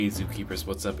Hey Zookeepers,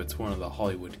 what's up? It's one of the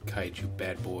Hollywood Kaiju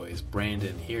bad boys,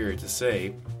 Brandon, here to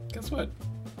say, guess what?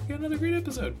 We got another great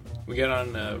episode. We got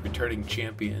on returning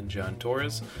champion John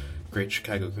Torres, great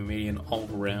Chicago comedian,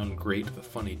 all-around great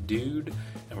funny dude,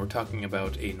 and we're talking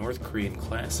about a North Korean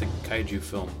classic kaiju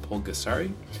film,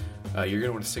 Pulgasari. You're going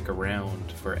to want to stick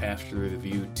around for after the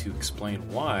review to explain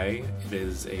why it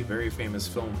is a very famous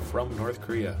film from North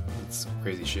Korea. It's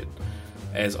crazy shit.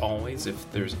 As always, if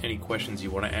there's any questions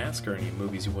you want to ask or any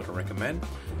movies you want to recommend,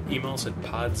 email us at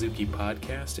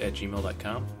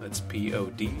podzookypodcast@gmail.com. That's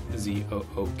PODZOOKY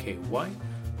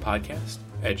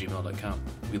podcast@gmail.com.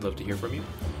 We'd love to hear from you.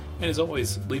 And as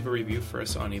always, leave a review for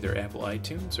us on either Apple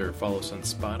iTunes or follow us on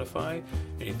Spotify.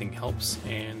 Anything helps,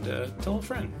 and tell a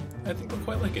friend. I think they'll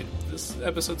quite like it. This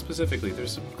episode specifically,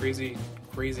 there's some crazy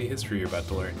history you're about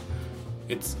to learn.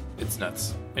 It's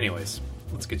nuts. Anyways,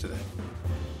 let's get to that.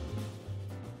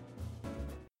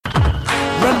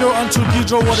 Render unto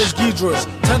Ghidra what is Ghidra's.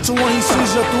 10 to 1 he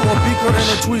sees you through a beaker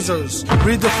and a tweezers.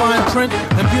 Read the fine print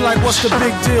and be like, what's the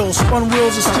big deal? Spun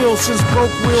wheels of steel since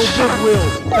broke wheel, big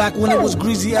wheel. Back when it was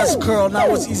greasy as curl,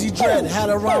 now it's easy dread. Had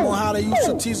a rhyme on how they used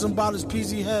to tease him about his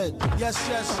peasy head. Yes,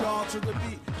 y'all, to the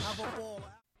beat. Have a ball.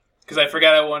 Because I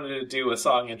forgot I wanted to do a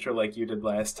song intro like you did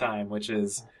last time, which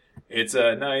is, it's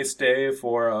a nice day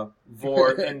for a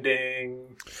vor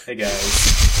ending. Hey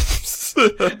guys.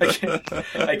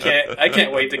 I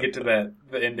can't wait to get to the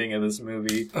ending of this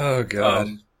movie. Oh god.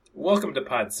 Welcome to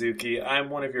Podzuki. I'm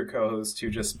one of your co-hosts who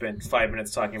just spent 5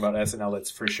 minutes talking about SNL that's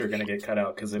for sure going to get cut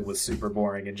out because it was super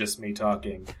boring and just me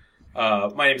talking.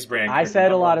 My name's Brandon. I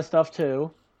said a lot of stuff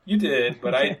too. You did,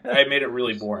 but I made it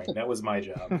really boring. That was my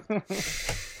job.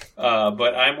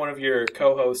 But I'm one of your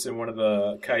co-hosts and one of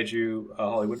the Kaiju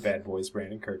Hollywood bad boys,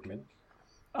 Brandon Kirkman.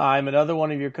 I'm another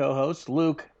one of your co-hosts,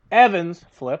 Luke Evans,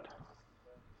 Flip.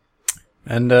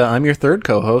 And I'm your third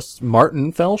co-host,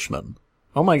 Martin Felshman.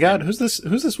 Oh my god, who's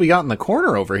this we got in the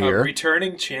corner over here?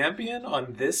 Returning champion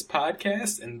on this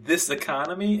podcast and this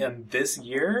economy and this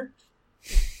year?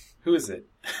 Who is it?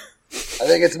 I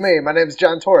think it's me. My name's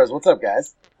John Torres. What's up,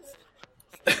 guys?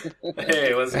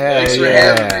 Hey, what's up? Thanks for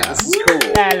having me. This is cool.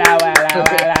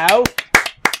 Hello.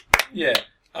 Yeah.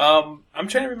 I'm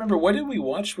trying to remember, what did we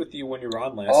watch with you when you were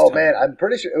on last Oh, time? man, I'm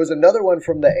pretty sure it was another one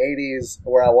from the 80s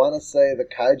where I want to say the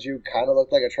kaiju kind of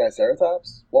looked like a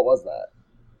triceratops. What was that?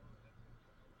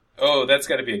 Oh, that's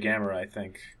got to be a Gamera, I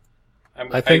think.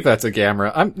 I think that's a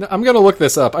Gamera. I'm going to look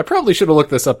this up. I probably should have looked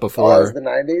this up before. Oh, it was the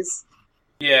 90s?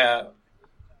 Yeah.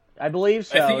 I believe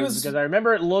so, I think it was... because I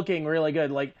remember it looking really good.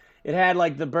 Like, it had,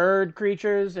 like, the bird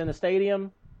creatures in the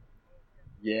stadium.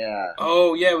 Yeah.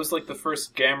 Oh, yeah, it was like the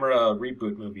first Gamera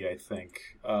reboot movie, I think,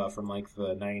 from like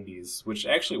the 90s, which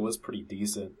actually was pretty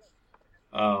decent.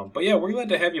 But yeah, we're glad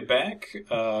to have you back.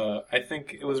 I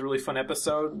think it was a really fun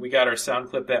episode. We got our sound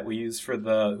clip that we use for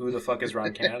the Who the Fuck is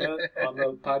Ron Canada on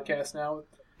the podcast now.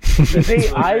 See,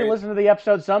 I listen to the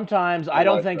episode sometimes. I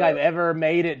don't like think that. I've ever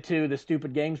made it to the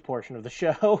stupid games portion of the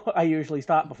show. I usually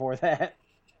stop before that.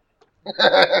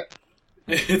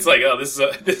 It's like, oh, this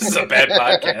is a bad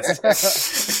podcast.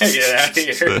 Get out of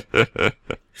here.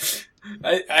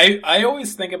 I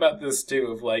always think about this too,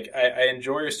 of like, I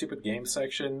enjoy your stupid game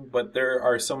section, but there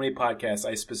are so many podcasts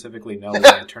I specifically know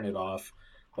that I turn it off.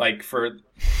 Like for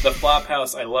the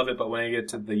Flophouse, I love it, but when I get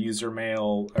to the user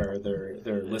mail or their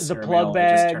listener mail,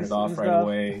 I just turn it off right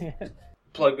away.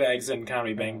 Plug Bags and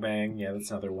Comedy Bang Bang, yeah,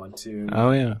 that's another one too.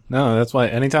 Oh yeah. No, that's why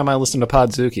anytime I listen to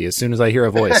Podzuki, as soon as I hear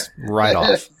a voice, right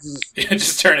off. Yeah,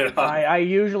 just turn it off. I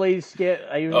usually skip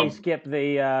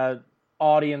the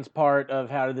audience part of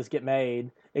how did this get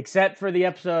made, except for the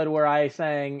episode where I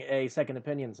sang a Second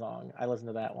Opinion song. I listened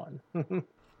to that one.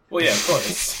 Well, yeah, of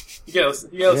course. You gotta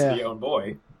listen to your own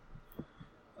boy.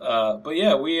 But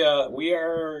yeah, we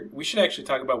should actually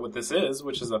talk about what this is,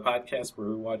 which is a podcast where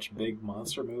we watch big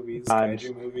monster movies,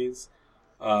 kaiju movies,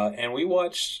 and we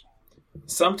watch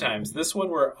sometimes. This one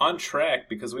we're on track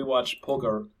because we watched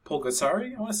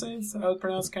Pulgasari. I want to say is how it's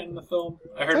pronounced, kind of the film.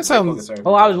 I heard Pulgasari.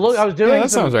 Well, I was doing that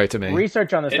sounds right to me.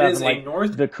 Research on this It stuff. is And, a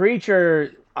the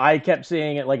creature, I kept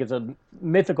seeing it like it's a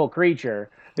mythical creature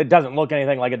that doesn't look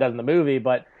anything like it does in the movie,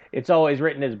 but it's always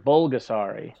written as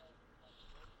Bulgasari,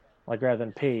 like rather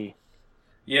than P.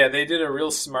 Yeah, they did a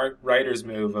real smart writer's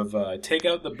move of take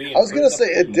out the B. I was going to say,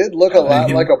 it did look a lot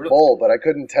like a bull, but I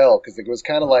couldn't tell because it was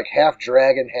kind of like half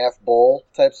dragon, half bull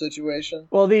type situation.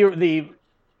 Well, the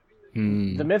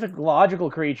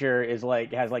mythological creature is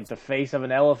like has like the face of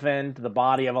an elephant, the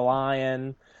body of a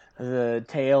lion, the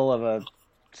tail of a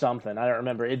something. I don't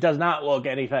remember. It does not look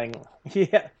anything.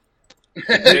 Yeah.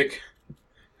 The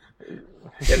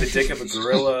dick of a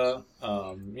gorilla.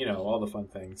 All the fun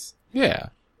things. Yeah.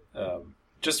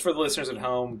 just for the listeners at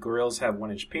home, gorillas have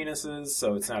 1-inch penises,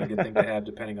 so it's not a good thing to have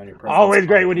depending on your preference. Always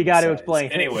great when you got to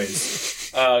explain.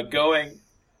 Anyways,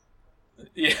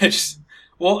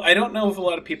 well, I don't know if a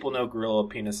lot of people know gorilla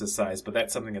penis size, but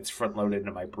that's something that's front loaded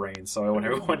into my brain. So I want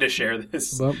everyone to share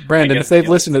this. Well, Brandon, if they've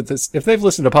listened to this, if they've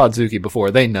listened to Podzuki before,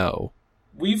 they know.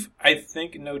 I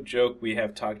think, no joke, we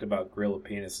have talked about gorilla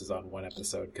penises on one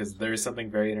episode because there is something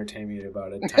very entertaining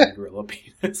about a tiny gorilla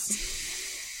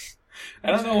penis. I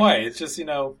don't know why. It's just,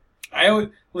 I always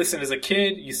listen. As a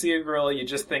kid, you see a gorilla, you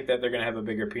just think that they're gonna have a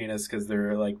bigger penis because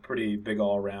they're like pretty big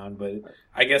all around. But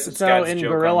I guess it's so God's in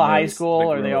joke Gorilla on High those, School. the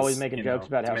Are they gorillas, always making jokes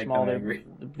about how small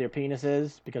their penis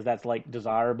is because that's like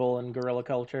desirable in gorilla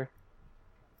culture?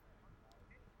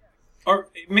 Or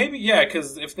maybe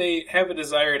because if they have a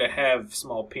desire to have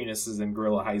small penises in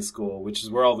Gorilla High School, which is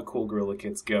where all the cool gorilla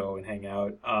kids go and hang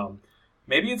out.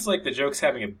 Maybe it's like the joke's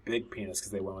having a big penis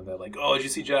because they went with that. Like, oh, did you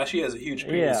see Josh? He has a huge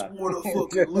penis. Yeah. What a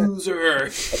fucking loser. I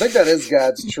think that is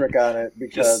God's trick on it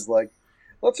because,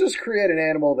 let's just create an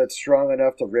animal that's strong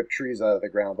enough to rip trees out of the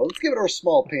ground, but let's give it a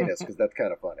small penis because that's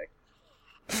kind of funny.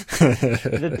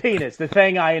 The penis, the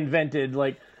thing I invented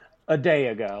like a day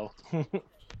ago.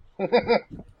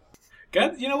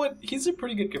 God, you know what? He's a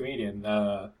pretty good comedian.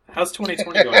 How's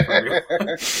 2020 going for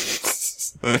everyone?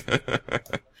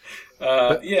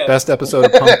 Best episode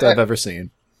of Punk'd I've ever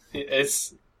seen.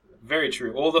 It's very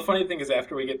true. Well, the funny thing is,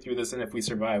 after we get through this, and if we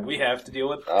survive, we have to deal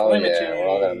with climate change. We're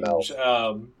all gonna melt.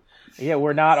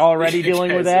 We're not already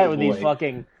dealing with that with boy. these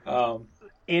fucking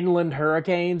inland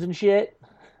hurricanes and shit.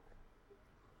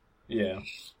 Yeah,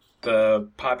 the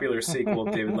popular sequel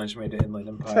David Lynch made to Inland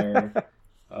Empire.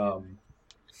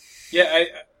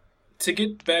 To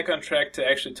get back on track to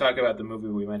actually talk about the movie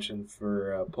we mentioned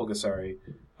for Pulgasari,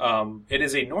 it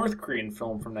is a North Korean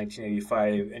film from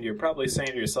 1985, and you're probably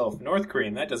saying to yourself, North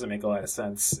Korean, that doesn't make a lot of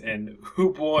sense. And, oh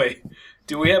boy,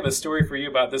 do we have a story for you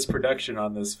about this production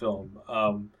on this film.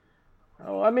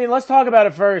 Let's talk about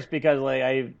it first, because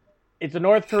it's a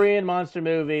North Korean monster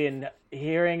movie, and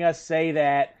hearing us say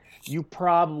that, you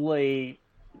probably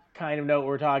kind of know what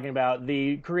we're talking about.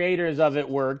 The creators of it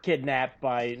were kidnapped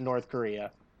by North Korea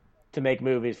to make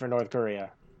movies for North Korea.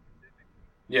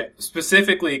 Yeah,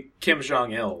 specifically Kim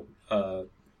Jong-il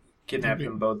kidnapped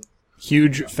them both.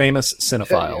 Huge, famous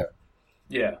cinephile.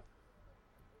 Yeah.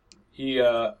 He,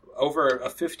 over a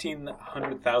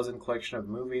 1,500,000 collection of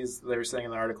movies, they were saying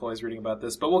in the article I was reading about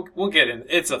this, but we'll get in.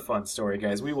 It's a fun story,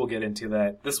 guys. We will get into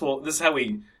that. This is how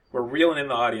we're reeling in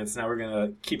the audience. Now we're going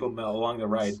to keep them along the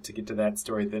ride to get to that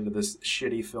story at the end of this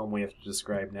shitty film we have to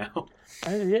describe now.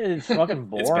 It's fucking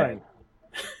boring.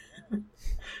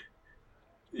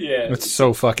 Yeah. It's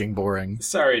so fucking boring.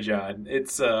 Sorry, John.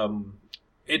 It's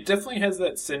it definitely has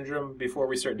that syndrome before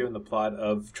we start doing the plot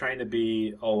of trying to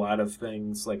be a lot of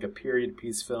things, like a period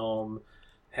piece film,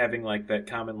 having like that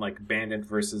common like bandit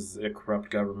versus a corrupt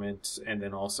government, and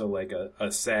then also like a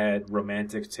sad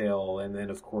romantic tale, and then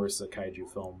of course a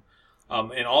kaiju film.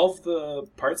 And all of the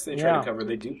parts they try to cover,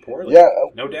 they do poorly. Yeah,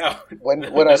 no doubt. When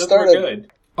I started,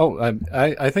 good. Oh,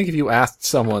 I think if you asked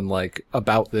someone, like,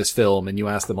 about this film and you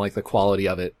asked them, like, the quality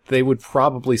of it, they would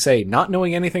probably say, not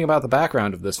knowing anything about the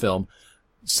background of this film,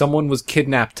 someone was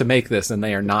kidnapped to make this and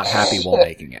they are not happy while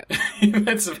making it.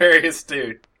 That's very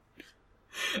astute.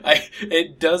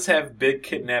 It does have big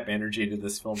kidnap energy to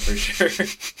this film for sure.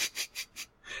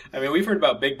 I mean, we've heard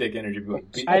about big dick energy,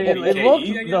 but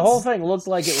the whole thing looked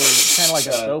like it was kind of like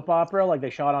a soap opera, like they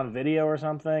shot on video or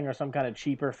something, or some kind of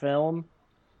cheaper film.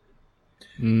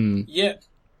 Yeah,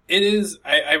 it is.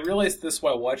 I realized this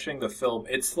while watching the film.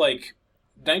 It's like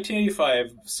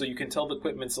 1985, so you can tell the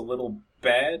equipment's a little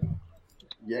bad.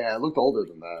 Yeah, it looked older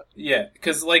than that. Yeah,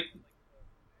 because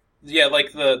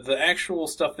the actual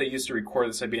stuff they used to record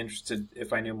this, I'd be interested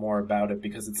if I knew more about it,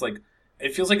 because it's like,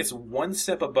 it feels like it's one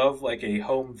step above like a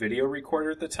home video recorder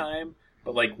at the time,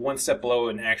 but like one step below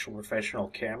an actual professional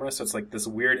camera. So it's like this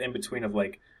weird in between of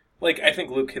like I think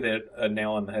Luke hit a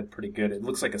nail on the head pretty good. It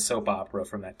looks like a soap opera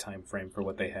from that time frame for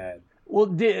what they had. Well,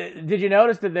 did you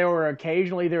notice that there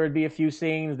would be a few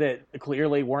scenes that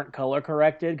clearly weren't color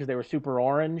corrected because they were super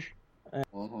orange?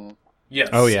 Mm-hmm. Yes.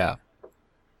 Oh, yeah.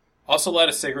 Also a lot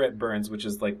of cigarette burns, which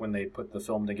is like when they put the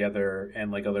film together,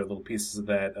 and like other little pieces of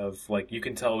that of like, you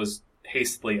can tell it was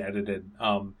hastily edited.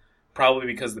 Probably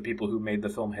because the people who made the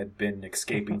film had been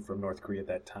escaping from North Korea at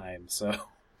that time, so...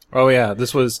 Oh yeah,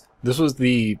 this was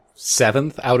the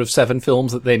 7th out of 7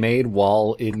 films that they made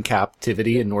while in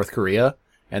captivity in North Korea,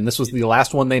 and this was the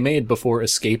last one they made before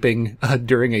escaping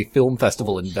during a film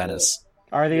festival in Venice.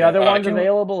 Are the other ones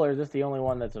available, or is this the only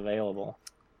one that's available?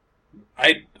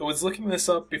 I was looking this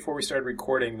up before we started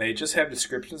recording. They just have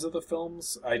descriptions of the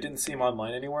films. I didn't see them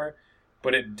online anywhere.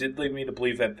 but it did lead me to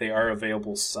believe that they are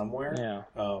available somewhere.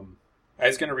 Yeah. I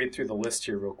was going to read through the list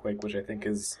here real quick, which I think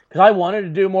is... Because I wanted to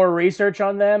do more research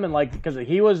on them, and like, because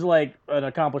he was like an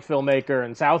accomplished filmmaker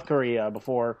in South Korea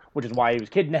before, which is why he was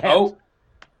kidnapped. Oh,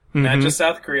 not just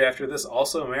South Korea after this,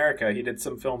 also America. He did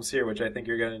some films here, which I think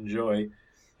you're going to enjoy.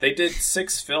 They did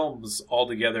 6 films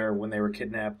altogether when they were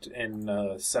kidnapped in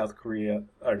North Korea,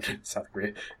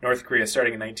 starting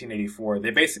in 1984.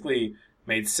 They basically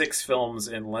made 6 films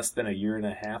in less than a year and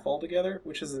a half altogether,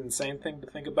 which is an insane thing to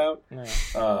think about.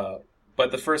 Yeah.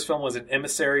 But the first film was An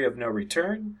Emissary of No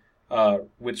Return,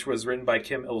 which was written by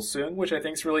Kim Il-sung, which I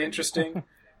think is really interesting.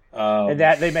 And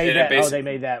that they made that. They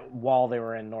made that while they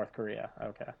were in North Korea.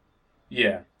 Okay.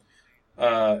 Yeah.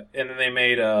 And then they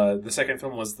made the second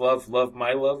film was Love, Love,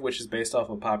 My Love, which is based off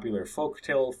a popular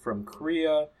folktale from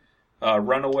Korea.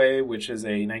 Runaway, which is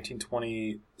a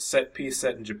 1920 set piece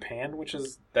set in Japan,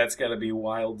 that's got to be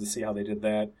wild to see how they did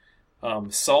that.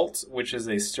 Salt, which is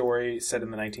a story set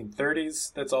in the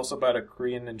 1930s that's also about a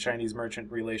Korean and Chinese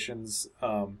merchant relations.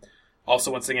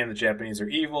 Also, once again, the Japanese are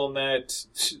evil in that.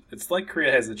 It's like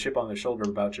Korea has a chip on their shoulder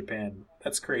about Japan.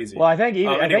 That's crazy. Well, I think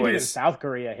even South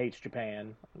Korea hates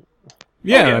Japan.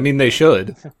 Yeah, yeah. I mean, they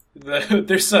should.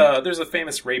 There's a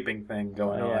famous raping thing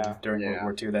going on during World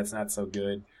War II that's not so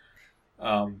good.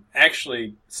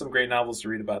 Actually, some great novels to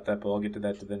read about that, but I'll get to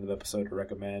that at the end of the episode to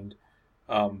recommend.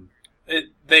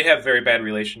 They have very bad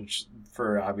relations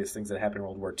for obvious things that happened in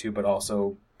World War II, but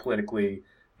also politically,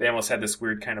 they almost had this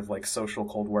weird kind of like social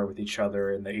Cold War with each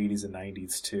other in the 80s and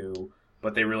 90s too.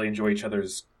 But they really enjoy each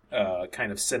other's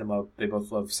kind of cinema. They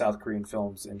both love South Korean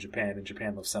films in Japan, and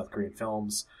Japan loves South Korean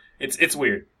films. It's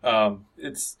weird.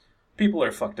 People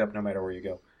are fucked up no matter where you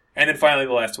go. And then finally,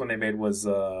 the last one they made was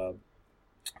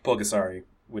Pulgasari,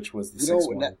 which was the sixth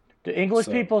one. Do English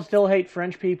people still hate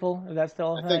French people? Is that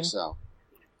still a thing? I think so.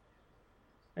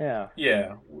 Yeah.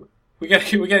 Yeah. We gotta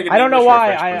get. I don't know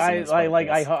why.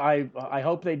 I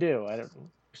hope they do.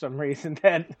 For some reason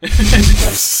that.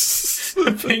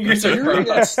 Fingers are Hearing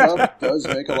that crossed. stuff does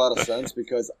make a lot of sense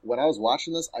because when I was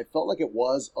watching this, I felt like it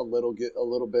was a little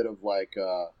bit of like,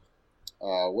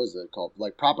 what is it called?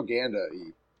 Like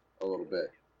propaganda-y, a little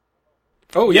bit.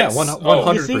 Oh yeah,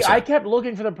 100%. You see, I kept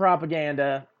looking for the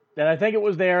propaganda, and I think it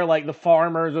was there. Like the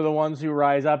farmers are the ones who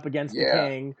rise up against the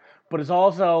king, but it's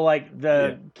also like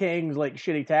the king's like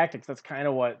shitty tactics. That's kind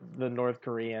of what the North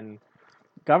Korean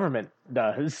government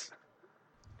does.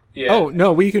 Yeah. Oh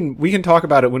no, we can talk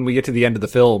about it when we get to the end of the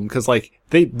film because like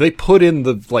they put in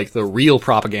the real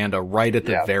propaganda right at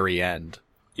the very end.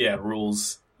 Yeah,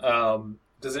 rules.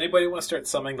 Does anybody want to start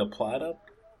summing the plot up?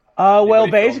 Well,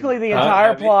 basically the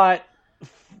entire plot.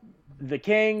 The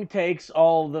king takes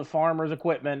all the farmers'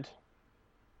 equipment,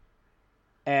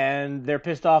 and they're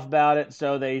pissed off about it.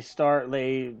 So they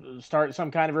start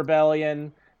some kind of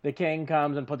rebellion. The king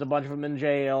comes and puts a bunch of them in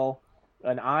jail.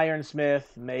 An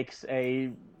ironsmith makes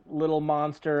a little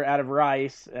monster out of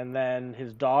rice, and then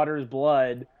his daughter's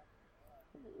blood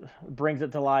brings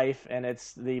it to life, and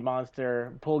it's the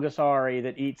monster Pulgasari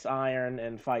that eats iron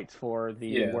and fights for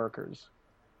the workers.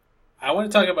 I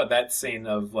want to talk about that scene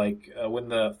of like when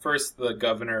the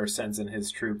governor sends in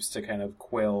his troops to kind of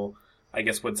quell, I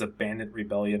guess, what's a bandit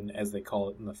rebellion as they call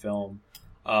it in the film,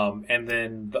 and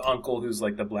then the uncle who's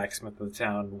like the blacksmith of the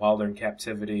town while they're in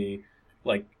captivity,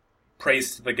 like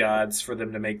prays to the gods for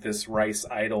them to make this rice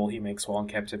idol he makes while in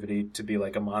captivity to be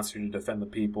like a monster to defend the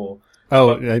people.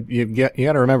 Oh, you got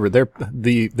to remember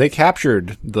they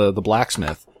captured the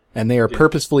blacksmith. And they are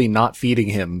purposefully not feeding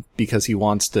him because they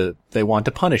want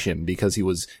to punish him because he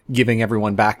was giving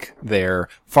everyone back their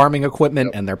farming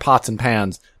equipment and their pots and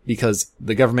pans because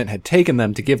the government had taken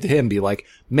them to give to him, be like,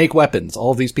 make weapons.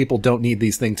 All of these people don't need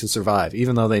these things to survive,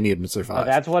 even though they need them to survive.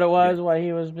 Oh, that's what it was, why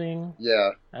he was being... Yeah.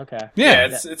 Okay. Yeah,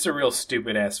 it's a real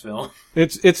stupid-ass film.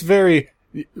 It's very...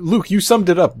 Luke, you summed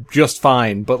it up just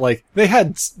fine, but like they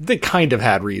kind of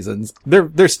had reasons.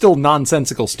 They're still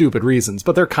nonsensical, stupid reasons,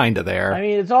 but they're kind of there. I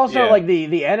mean, it's also like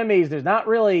the enemies. There's not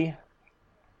really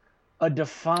a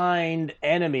defined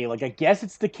enemy. Like I guess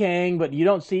it's the king, but you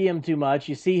don't see him too much.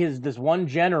 You see this one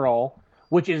general,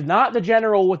 which is not the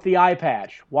general with the eye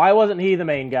patch. Why wasn't he the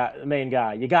main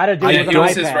guy? You got to do it with an eye patch. He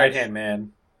was his right hand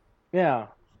man. Yeah.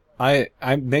 I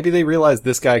maybe they realized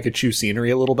this guy could chew scenery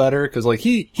a little better because like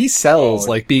he sells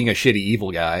like being a shitty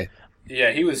evil guy. Yeah,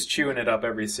 he was chewing it up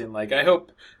every scene. Like I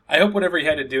hope I hope whatever he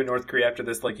had to do in North Korea after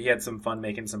this, like he had some fun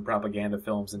making some propaganda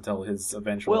films until his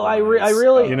eventual. Well, I demise.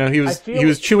 really, You know, he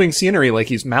was chewing scenery like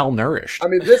he's malnourished. I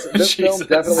mean, this film Jesus.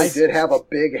 definitely did have a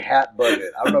big hat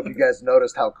budget. I don't know if you guys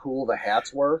noticed how cool the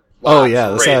hats were. Oh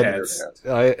yeah, this Great had, hats.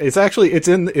 it's actually it's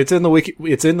in the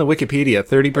Wikipedia.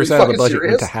 30% of the budget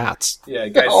went to hats. Yeah,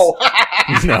 guys. Oh,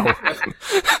 No,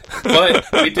 But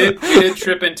we did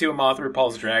trip into a Moth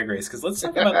RuPaul's Drag Race, because let's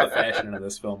talk about the fashion of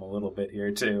this film a little bit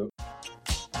here too.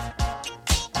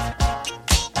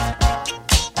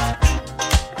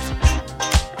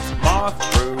 Moth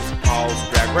RuPaul's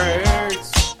Drag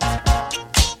Race.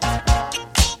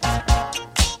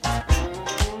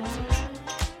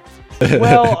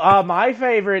 well, my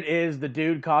favorite is the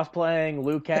dude cosplaying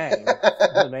Liu Kang,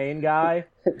 the main guy.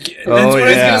 That's Oh, what I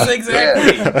was yeah. gonna say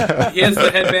exactly. He has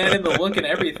the headband and the look and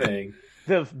everything.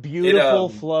 The beautiful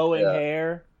It, flowing yeah.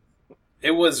 hair.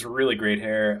 It was really great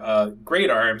hair, great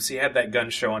arms. He had that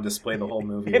gun show on display the whole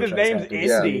movie. And his which I was name's happy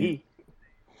to see. Indy.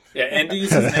 Yeah,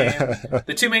 Indy's his name.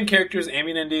 The two main characters,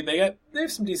 Amy and Indy, they have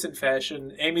some decent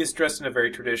fashion. Amy's dressed in a very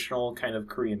traditional kind of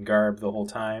Korean garb the whole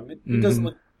time. It doesn't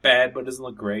look bad, but it doesn't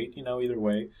look great, either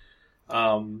way.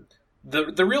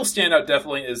 The real standout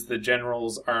definitely is the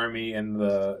general's army and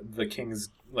the king's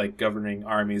like governing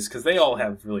armies, because they all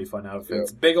have really fun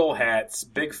outfits. Yeah. Big old hats,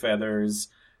 big feathers,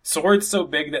 swords so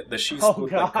big that the sheaths Oh, look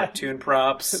God. like cartoon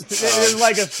props. It is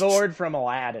like a sword from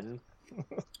Aladdin.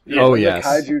 Yeah, Oh, when yes.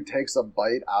 the kaiju takes a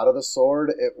bite out of the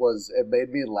sword, it made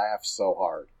me laugh so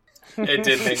hard. It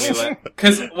did make me laugh.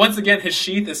 Because, once again, his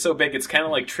sheath is so big, it's kind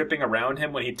of like tripping around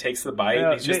him when he takes the bite.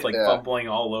 Yeah, He's just, like, yeah. fumbling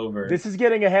all over. This is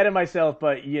getting ahead of myself,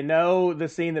 but you know the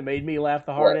scene that made me laugh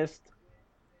the hardest?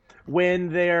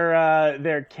 When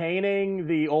they're caning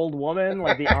the old woman,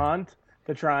 like the aunt,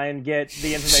 to try and get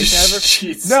the information out of her.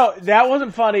 Jeez. No, that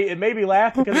wasn't funny. It made me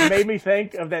laugh because it made me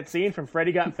think of that scene from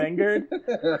Freddy Got Fingered.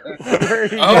 Where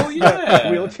he Oh, gets yeah. the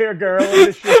wheelchair girl in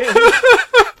the shit.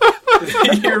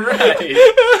 You're right.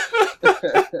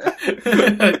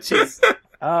 Jeez.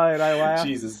 Oh, and I laughed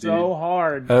Jesus, so dude.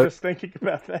 hard Uh, just thinking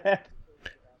about that.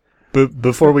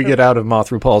 Before we get out of Moth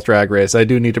RuPaul's Drag Race, I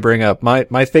do need to bring up my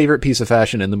favorite piece of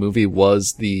fashion in the movie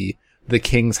was the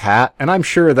king's hat, and I'm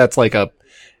sure that's like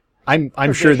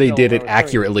I'm sure they did it Traditional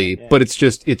accurately, yeah. but it's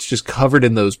just covered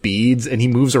in those beads, and he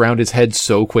moves around his head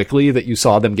so quickly that you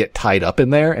saw them get tied up in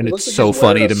there, and It it's looks like so he's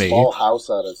wearing funny a to me. Small house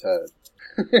on his head.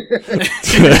 Yeah,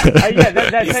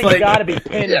 that He's thing's like- got to be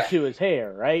pinned Yeah. to his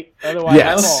hair, right? Otherwise,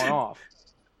 Yes. it's falling off.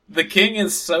 The king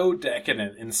is so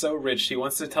decadent and so rich, he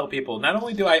wants to tell people, not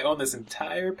only do I own this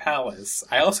entire palace,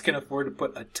 I also can afford to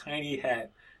put a tiny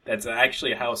hat that's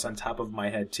actually a house on top of my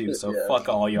head, too, so Yeah. fuck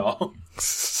all y'all.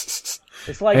 It's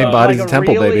like, Hey, body's like a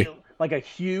temple, really, baby. like a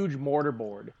huge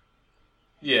mortarboard.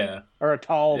 Yeah. Or a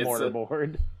tall It's a-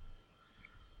 mortarboard.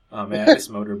 Oh, man, I miss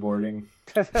motorboarding.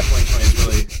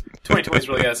 2020's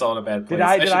really got us all in a bad place. Did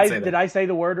I shouldn't say that. did I say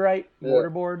the word right? Yeah.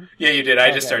 Mortarboard? Yeah, you did. I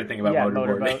just Okay. started thinking about Yeah,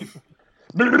 motorboarding.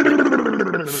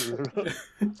 motorboat.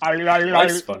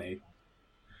 That's funny.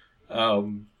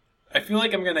 I feel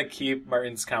like I'm gonna keep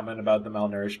Martin's comment about the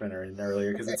malnourishment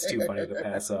earlier because it's too funny to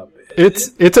pass up.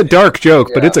 It's a dark joke,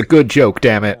 but Yeah. it's a good joke,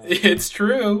 damn it. It's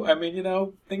true. I mean,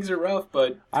 things are rough,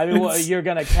 but I mean, what, you're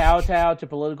going to kowtow to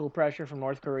political pressure from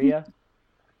North Korea?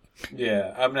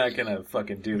 yeah, I'm not gonna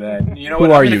fucking do that. You know Who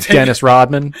what? are you, Dennis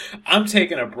Rodman? I'm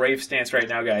taking a brave stance right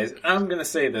now, guys. I'm gonna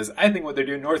say this. I think what they're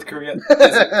doing in North Korea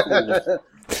isn't cool.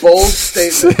 Bold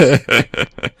statement.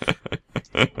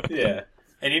 Yeah.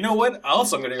 And you know what?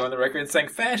 Also, I'm going to go on the record saying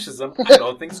fascism, I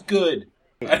don't think's good.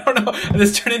 I don't know.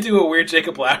 This turned into a weird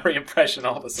Jacob Lowry impression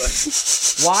all of a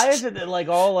sudden. Why is it that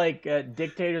all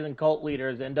dictators and cult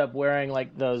leaders end up wearing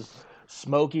like those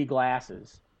smoky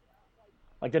glasses?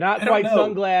 Like they're not I don't quite know.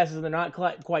 sunglasses and they're not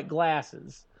quite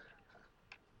glasses.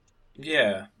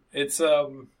 Yeah. It's a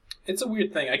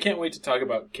weird thing. I can't wait to talk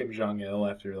about Kim Jong-il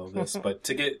after all this, but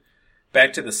to get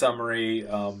back to the summary,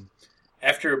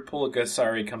 after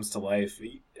Pulagasari comes to life,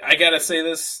 I gotta say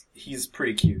this, he's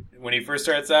pretty cute. When he first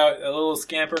starts out, a little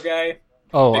scamper guy.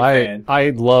 Oh, Big I fan. I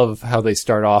love how they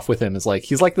start off with him as like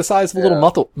he's like the size of a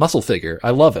little muscle figure. I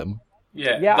love him.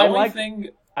 Yeah, Yeah, the I only like- thing...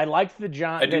 I liked the I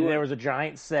giant. do- That there was a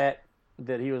giant set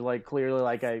that he was like clearly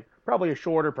like probably a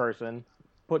shorter person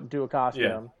put into a costume.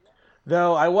 Yeah.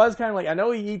 Though I was kind of like, I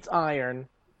know he eats iron,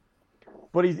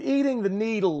 but he's eating the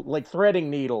needle, like threading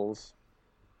needles,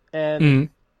 and Mhm.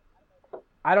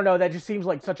 I don't know. That just seems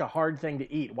like such a hard thing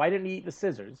to eat. Why didn't he eat the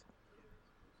scissors?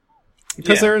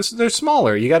 Because Yeah. they're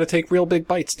smaller. You got to take real big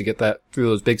bites to get that through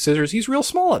those big scissors. He's real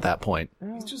small at that point.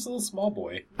 He's just a little small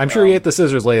boy. I'm sure he ate the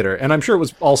scissors later, and I'm sure it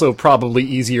was also probably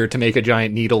easier to make a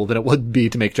giant needle than it would be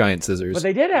to make giant scissors. But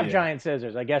they did have Yeah. giant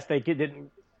scissors. I guess they didn't.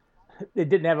 it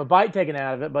didn't have a bite taken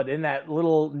out of it, but in that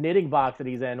little knitting box that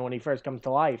he's in when he first comes to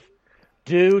life,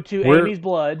 due to Amy's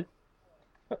blood.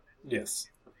 Yes.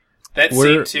 That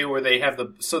scene too, where they have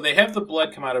the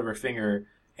blood come out of her finger,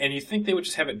 and you think they would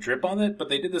just have it drip on it, but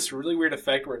they did this really weird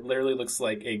effect where it literally looks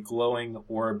like a glowing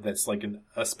orb that's like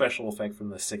a special effect from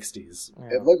the 60s.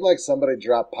 Yeah. It looked like somebody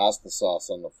dropped pasta sauce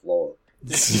on the floor.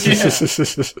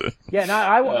 Yeah, no,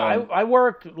 I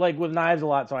worked like with knives a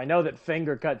lot, so I know that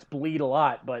finger cuts bleed a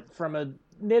lot, but from a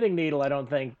knitting needle, I don't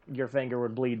think your finger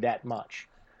would bleed that much.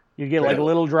 You'd get like a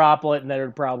little droplet, and then it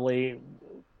would probably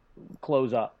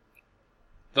close up.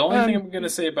 The only thing I'm going to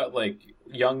say about, like,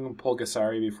 young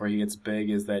Pulgasari before he gets big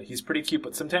is that he's pretty cute,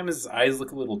 but sometimes his eyes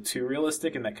look a little too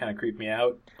realistic, and that kind of creeped me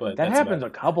out. But that happens a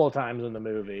couple of times in the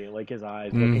movie, like his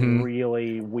eyes looking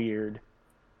really weird.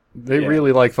 They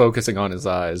really like focusing on his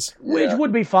eyes. Which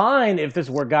would be fine if this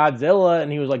were Godzilla and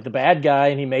he was, like, the bad guy,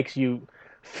 and he makes you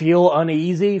feel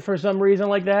uneasy for some reason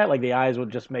like that. Like, the eyes would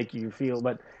just make you feel,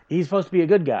 but he's supposed to be a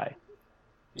good guy.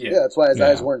 Yeah, that's why his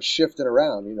eyes weren't shifting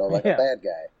around, like a bad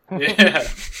guy. Yeah.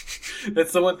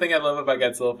 That's the one thing I love about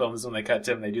Godzilla films when they cut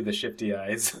to him, they do the shifty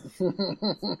eyes.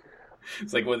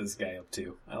 It's like, what is this guy up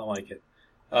to? I don't like it.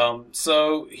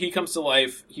 So he comes to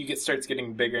life. He starts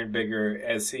getting bigger and bigger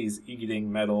as he's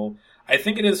eating metal. I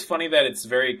think it is funny that it's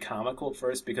very comical at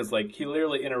first because, like, he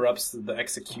literally interrupts the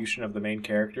execution of the main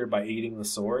character by eating the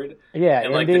sword. Yeah,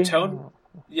 and like the tone.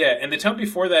 Yeah, and the tone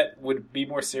before that would be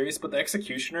more serious, but the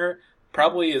executioner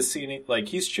probably is seeing like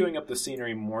he's chewing up the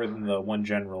scenery more than the one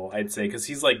general, I'd say, because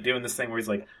he's like doing this thing where he's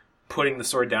like putting the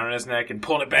sword down on his neck and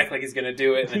pulling it back like he's gonna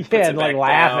do it, and then puts it like back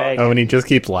laughing. down. Oh, and he just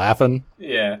keeps laughing.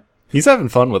 Yeah, he's having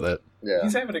fun with it. Yeah,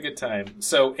 he's having a good time.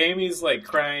 So Amy's like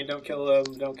crying, "Don't kill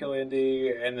him! Don't kill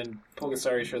Indy!" And then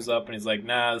Pulgasari shows up and he's like,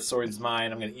 "Nah, the sword's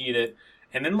mine. I'm gonna eat it."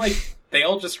 And then like they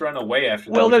all just run away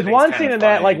after that. Well, there's one scene in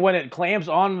that like when it clamps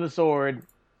onto the sword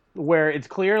where it's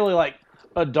clearly like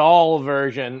a doll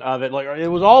version of it. Like it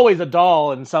was always a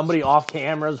doll and somebody off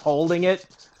camera's holding it.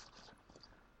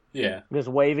 Yeah. Just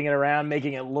waving it around,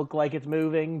 making it look like it's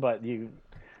moving, but you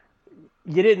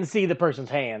didn't see the person's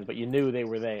hands, but you knew they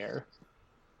were there.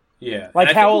 Yeah.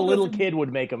 Like how a little kid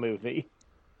would make a movie.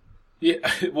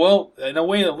 Yeah. Well, in a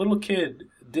way, a little kid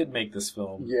did make this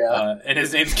film. Yeah. And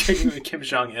his name's Kim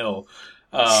Jong-il.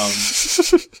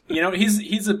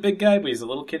 He's a big guy, but he's a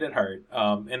little kid at heart,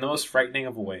 in the most frightening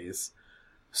of ways.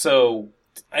 So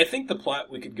I think the plot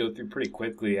we could go through pretty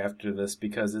quickly after this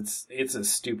because it's a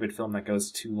stupid film that goes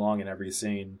too long in every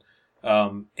scene.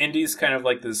 Indy's kind of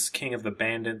like this king of the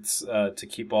bandits to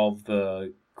keep all of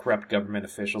the corrupt government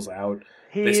officials out.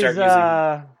 He's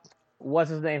using... what's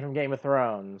his name from Game of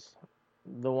Thrones?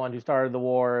 The one who started the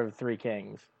War of Three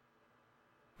Kings.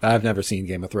 I've never seen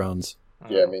Game of Thrones.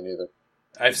 Yeah, me neither.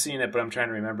 I've seen it, but I'm trying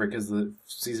to remember because the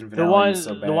season finale was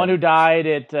so bad. The one who died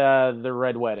at the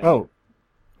Red Wedding.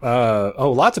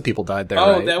 Lots of people died there.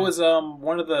 Oh, right? that was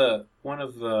one of the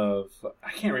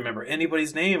I can't remember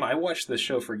anybody's name. I watched this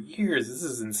show for years. This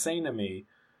is insane to me.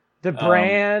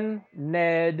 Bran,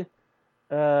 Ned.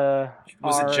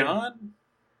 Was it Jon?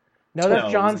 No,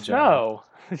 that's Jon Snow.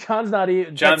 John's not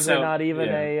even. Jon Snow, not even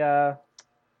a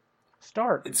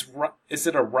Stark. Is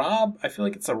it a Robb? I feel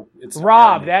like it's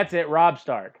Robb. That's it. Robb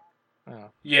Stark. Oh.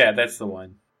 Yeah, that's the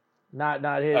one. Not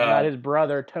his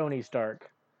brother Tony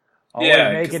Stark. Always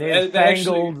making his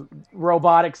fangled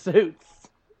robotic suits.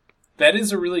 That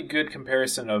is a really good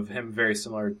comparison of him. Very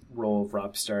similar role of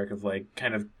Robb Stark of like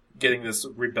kind of getting this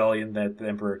rebellion that the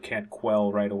Emperor can't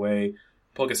quell right away.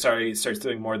 Pulgasari starts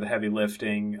doing more of the heavy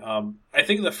lifting. I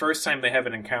think the first time they have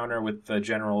an encounter with the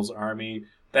general's army,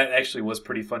 that actually was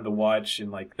pretty fun to watch.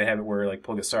 And like they have it where like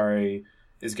Pulgasari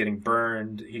is getting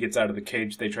burned. He gets out of the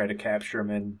cage they try to capture him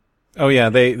in. Oh yeah,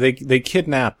 they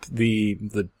kidnap the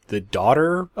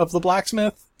daughter of the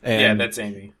blacksmith. And yeah, that's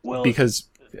Amy. Well, because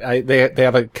they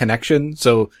have a connection.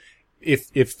 So if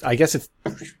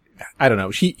I don't know,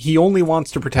 he only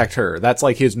wants to protect her. That's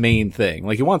like his main thing.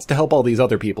 Like he wants to help all these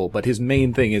other people, but his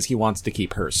main thing is he wants to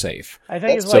keep her safe. I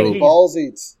think that's pretty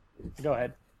ballsy. Go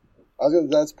ahead.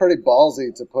 That's pretty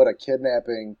ballsy to put a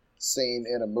kidnapping scene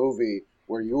in a movie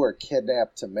where you were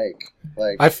kidnapped to make.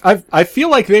 Like I feel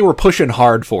like they were pushing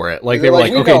hard for it. Like they were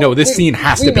like, okay, no, this scene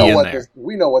has to be in there.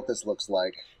 We know what this looks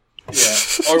like. Yeah.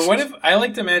 Or what if I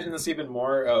like to imagine this even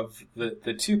more of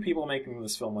the two people making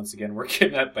this film once again were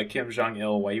kidnapped by Kim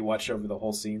Jong-il while you watched over the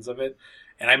whole scenes of it.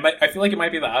 And I feel like it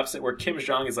might be the opposite where Kim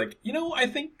Jong is like, I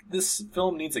think this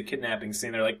film needs a kidnapping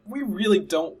scene. They're like, we really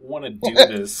don't want to do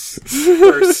this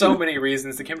for so many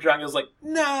reasons. And Kim Jong il's like,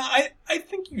 nah, I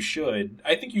think you should.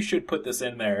 I think you should put this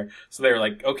in there. So they're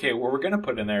like, okay, well, we're going to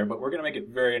put it in there, but we're going to make it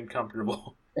very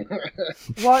uncomfortable.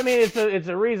 Well, I mean, it's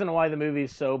a reason why the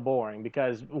movie's so boring,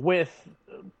 because with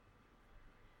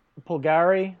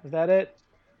Pulgari, is that it?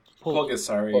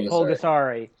 Pulgasari.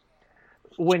 Pulgasari.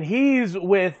 When he's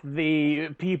with the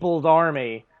People's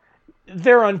Army,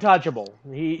 they're untouchable.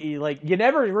 He like, you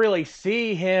never really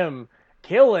see him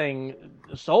killing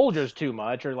soldiers too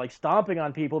much or like stomping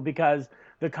on people, because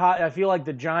I feel like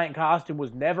the giant costume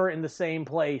was never in the same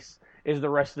place as the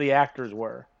rest of the actors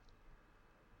were.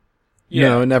 Yeah.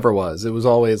 No, it never was. It was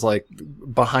always like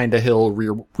behind a hill,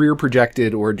 rear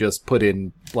projected, or just put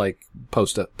in like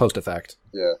post effect.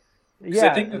 Yeah.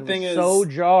 Yeah, I think the it thing was is so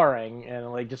jarring,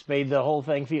 and like just made the whole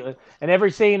thing feel. And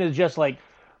every scene is just like,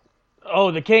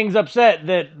 oh, the king's upset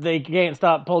that they can't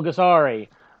stop Pulgasari.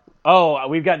 Oh,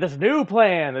 we've got this new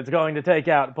plan that's going to take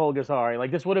out Pulgasari. Like,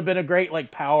 this would have been a great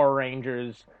like Power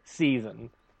Rangers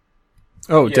season.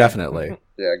 Oh, Yeah. definitely.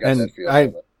 Yeah, I got And that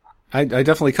feeling. I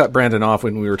definitely cut Brandon off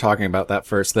when we were talking about that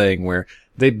first thing where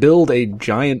they build a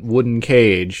giant wooden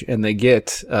cage and they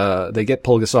get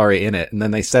Pulgasari in it, and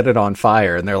then they set it on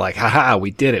fire and they're like, haha,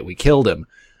 we did it, we killed him.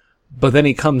 But then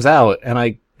he comes out, and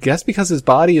I guess because his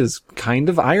body is kind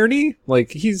of irony,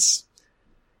 like he's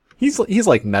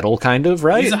like metal kind of,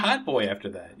 right? He's a hot boy after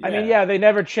that. I mean, yeah, they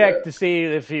never checked to see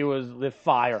if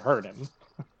fire hurt him.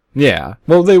 Yeah.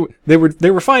 Well, they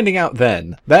were finding out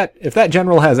then that if that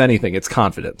general has anything, it's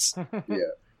confidence. Yeah.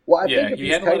 Well, I Yeah, think if he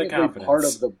he's had a lot of technically part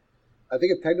confidence. of the, I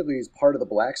think if technically he's part of the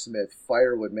blacksmith,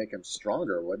 fire would make him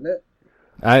stronger, wouldn't it?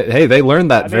 Hey, they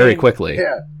learned that I very mean, quickly.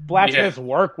 Yeah. Blacksmiths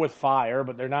work with fire,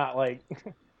 but they're not like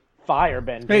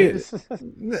firebenders.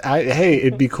 Hey,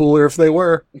 it'd be cooler if they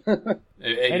were. And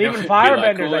even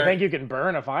firebenders, I think you can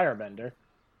burn a firebender.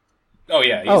 Oh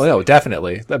yeah. Oh no,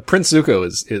 definitely. Prince Zuko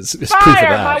is proof of Fire,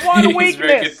 that. my one He's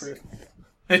very good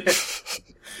weakness.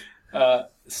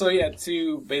 So yeah,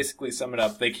 to basically sum it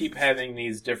up, they keep having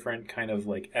these different kind of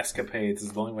like escapades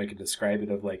is the only way I could describe it,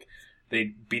 of like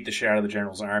they beat the shit out of the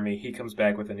general's army. He comes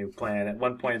back with a new plan. At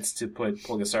one point it's to put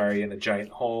Pulgasari in a giant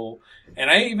hole. And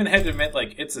I even had to admit,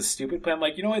 like, it's a stupid plan. I'm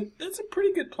like, you know what, that's a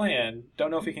pretty good plan.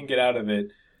 Don't know if he can get out of it.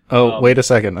 Oh, wait a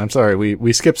second. I'm sorry.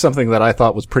 We skipped something that I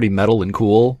thought was pretty metal and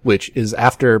cool, which is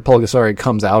after Pulgasari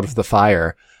comes out of the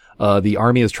fire, the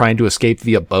army is trying to escape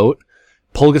via boat.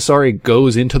 Pulgasari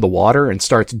goes into the water and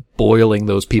starts boiling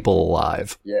those people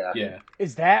alive. Yeah. Yeah.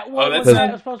 Is that what that's was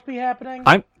not- supposed to be happening?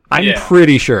 I'm Yeah.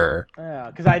 pretty sure. Yeah,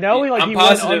 because I know I'm he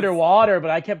positive- went underwater,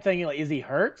 but I kept thinking, like, is he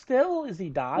hurt still? Is he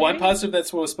dying? Well, I'm positive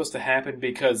that's what was supposed to happen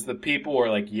because the people were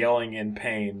like yelling in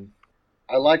pain.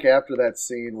 I like after that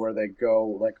scene where they go,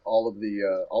 like all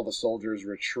the soldiers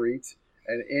retreat,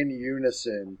 and in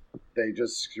unison they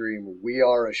just scream, "We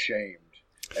are ashamed!"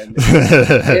 And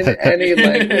in any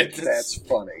language, that's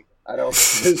funny. I don't.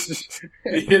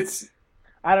 It's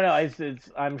I don't know.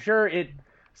 I'm sure it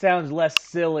sounds less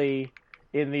silly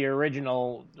in the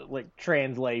original like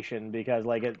translation, because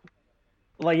like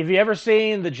have you ever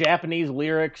seen the Japanese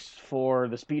lyrics for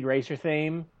the Speed Racer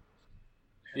theme?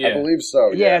 yeah. I believe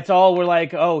so. Yeah, it's all we're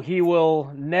like, oh, he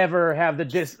will never have the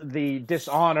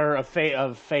dishonor of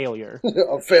failure. A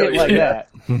Shit failure. like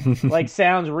that. Like,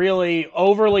 sounds really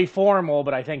overly formal,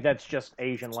 but I think that's just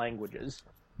Asian languages.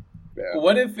 Yeah.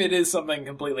 What if it is something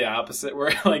completely opposite,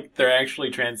 where like their actually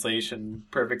translation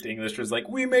perfect English was like,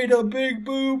 "We made a big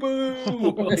boo boo."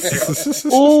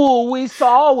 Ooh, we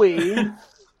saw we.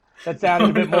 That sounded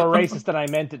a bit more racist than I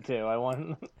meant it to.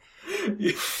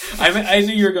 I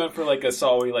knew you were going for like a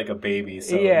sorry, like a baby.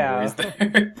 So Yeah.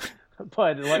 there.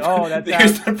 But like, oh, that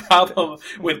Here's sounds. the problem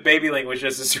with baby language.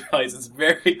 Just realize it's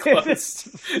very close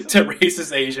to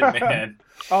racist Asian man.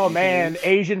 Oh man,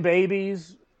 Asian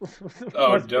babies.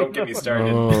 Oh, don't get me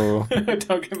started. Oh.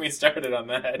 Don't get me started on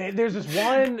that. There's this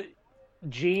one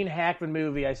Gene Hackman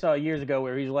movie I saw years ago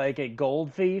where he's like a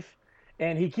gold thief,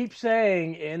 and he keeps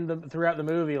saying throughout the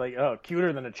movie, like, "Oh,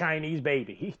 cuter than a Chinese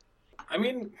baby." I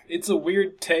mean, it's a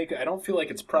weird take. I don't feel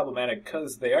like it's problematic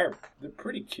because they're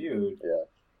pretty cute.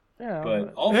 Yeah,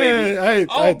 But all baby,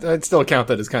 I'd still count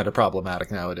that as kind of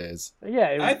problematic nowadays.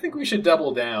 yeah. I think we should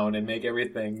double down and make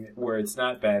everything where it's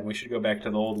not bad. We should go back to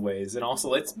the old ways, and also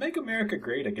let's make America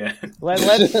great again.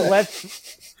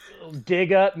 Let's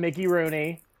dig up Mickey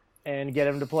Rooney and get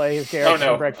him to play his character. Oh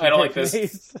no, in Breakfast I don't at like this.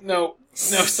 Tiffany's. No,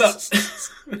 stop.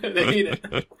 They hate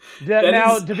it.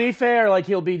 Now, is- to be fair, like,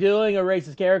 he'll be doing a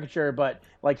racist caricature, but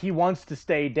like, he wants to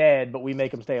stay dead, but we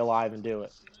make him stay alive and do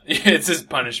it. It's his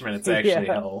punishment. It's actually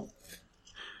Yeah. hell.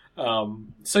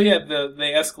 So yeah,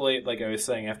 they escalate, like I was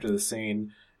saying, after the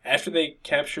scene. After they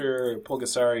capture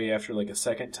Pulgasari, after like a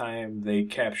second time, they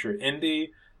capture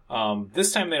Indy.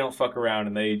 This time they don't fuck around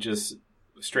and they just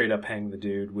straight up hang the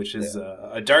dude, which is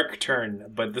a dark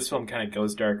turn, but this film kind of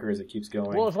goes darker as it keeps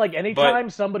going. Well, it's like anytime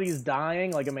somebody's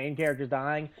dying, like a main character's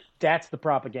dying, that's the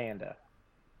propaganda.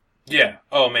 Yeah.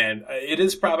 Oh man, it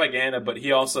is propaganda, but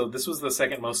he also this was the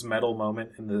second most metal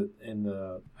moment in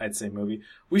the I'd say movie.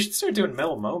 We should start doing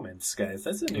metal moments, guys.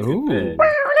 That's a new good bit.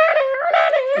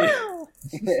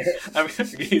 I'm going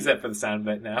to use that for the sound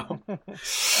bite now.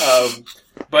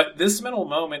 But this metal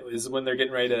moment is when they're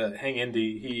getting ready to hang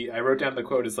Indy. I wrote down the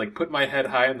quote is like, "Put my head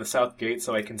high on the south gate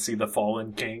so I can see the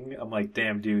fallen king." I'm like,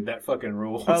 damn, dude, that fucking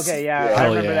rules. Okay, yeah, I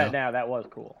remember that now. That was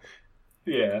cool.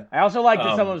 Yeah. I also like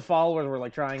that some of his followers were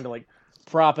like trying to like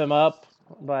prop him up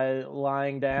by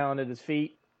lying down at his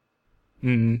feet.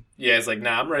 Mm-hmm. Yeah, it's like,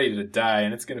 nah, I'm ready to die,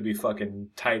 and it's going to be fucking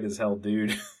tight as hell,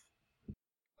 dude.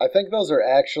 I think those are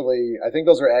actually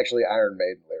Iron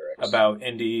Maiden lyrics. About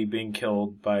Indy being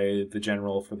killed by the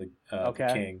general for the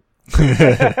king.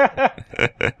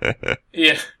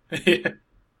 Yeah.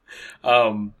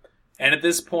 And at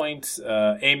this point,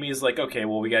 Amy's like, okay,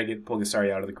 well, we gotta get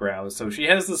Pulgasari out of the ground. So she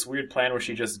has this weird plan where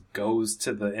she just goes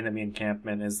to the enemy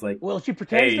encampment and is like, well, she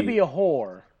pretends to be a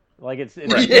whore. Like, it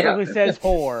specifically says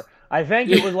whore. I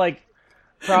think it was like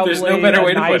probably no better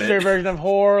way a to put nicer it. version of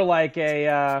whore, like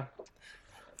a...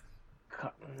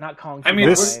 not concubine. I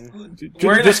mean,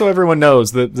 just so everyone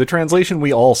knows, the translation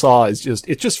we all saw is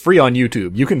it's just free on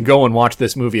YouTube. You can go and watch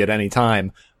this movie at any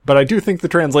time. But I do think the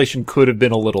translation could have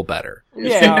been a little better.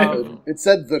 Yeah. It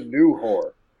said the new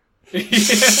whore.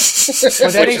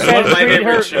 But then he said, one of my treat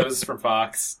favorite her... shows from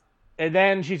Fox. And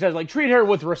then she says, like, treat her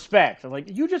with respect. I'm like,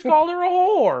 you just called her a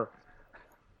whore.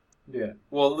 Yeah.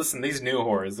 Well, listen, these new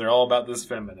whores, they're all about this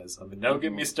feminism. And don't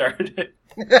get me started.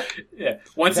 Yeah.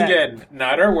 Once again,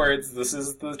 not our words. This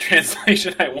is the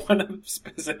translation I want to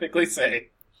specifically say.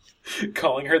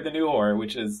 Calling her the new whore,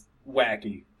 which is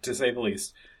wacky, to say the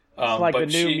least. It's like the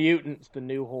new mutants, the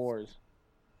new whores.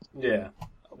 Yeah.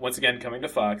 Once again, coming to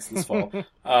Fox this fall.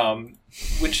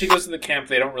 When she goes to the camp,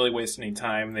 they don't really waste any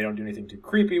time. They don't do anything too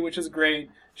creepy, which is great.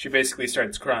 She basically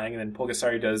starts crying, and then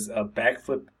Pulgasari does a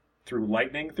backflip through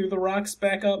lightning through the rocks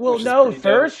back up. Well, no,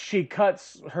 first she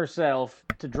cuts herself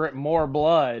to drip more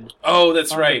blood. Oh,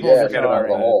 that's right. Yeah, I forgot about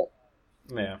the hole.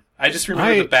 Yeah. I just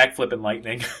remember the backflip and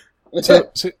lightning.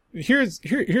 So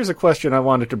here's a question I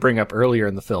wanted to bring up earlier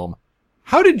in the film.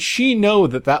 How did she know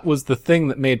that that was the thing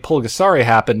that made Pulgasari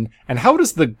happen, and how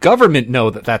does the government know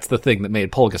that that's the thing that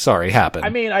made Pulgasari happen? I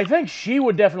mean, I think she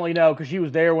would definitely know because she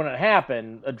was there when it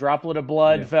happened. A droplet of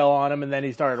blood fell on him, and then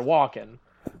he started walking.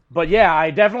 But yeah,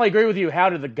 I definitely agree with you. How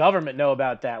did the government know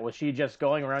about that? Was she just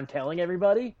going around telling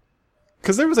everybody?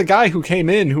 Because there was a guy who came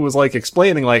in who was like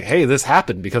explaining like, hey, this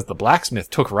happened because the blacksmith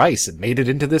took rice and made it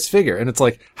into this figure. And it's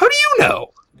like, how do you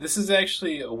know? This is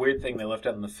actually a weird thing they left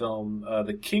out in the film.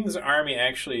 The King's Army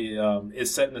actually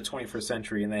is set in the 21st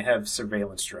century, and they have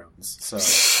surveillance drones. So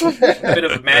a bit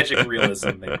of magic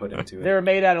realism they put into it. They were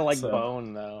made out of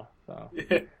bone, though. So.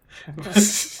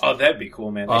 Oh, that'd be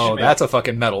cool, man. Oh, that's a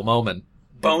fucking metal moment.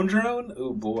 Bone drone?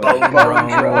 Oh boy. Bone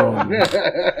drone.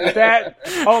 That,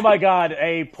 oh my god,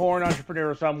 a porn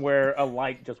entrepreneur somewhere, a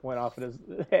light just went off in his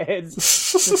head.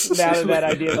 Just now that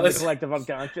idea of the collective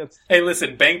unconscious. Hey,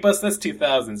 listen, Bang Bus, that's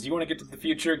 2000s. You want to get to the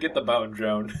future? Get the bone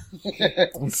drone.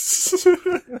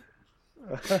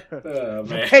 Oh,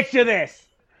 man. Picture this.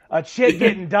 A chick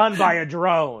getting done by a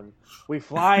drone. We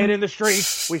fly it in the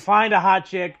streets, we find a hot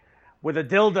chick with a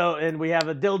dildo, and we have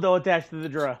a dildo attached to the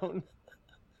drone.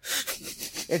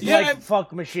 It's like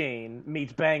Fuck Machine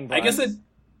meets Bang Bus. I guess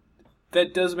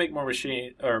that does make more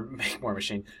machine.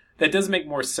 That does make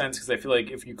more sense because I feel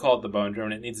like if you call it the bone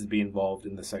drone, it needs to be involved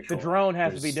in the sexual. The drone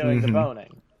has to be doing the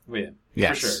boning. Yeah,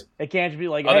 yes. for sure. It can't just be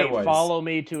like, Otherwise, hey, follow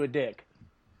me to a dick.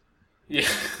 Yeah.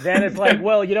 Then it's like,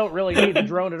 well, you don't really need the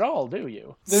drone at all, do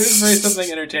you? There's very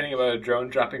something entertaining about a drone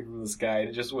dropping from the sky and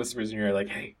it just whispers in your ear like,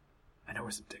 hey, I know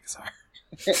where some dicks are.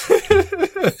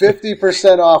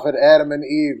 50% off at Adam and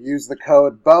Eve. Use the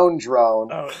code BONEDRONE.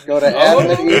 Go to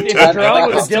Adam and Eve. It's a drone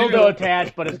with a dildo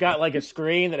attached, but it's got like a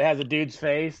screen that has a dude's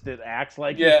face that acts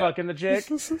like he's fucking the chick.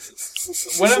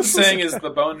 What I'm saying is the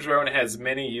bone drone has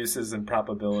many uses and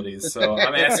probabilities. So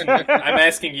I'm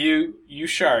asking you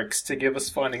sharks to give us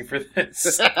funding for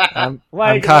this. I'm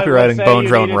copywriting Bone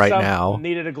Drone right now.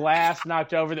 Needed a glass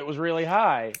knocked over that was really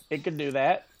high. It could do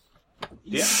that.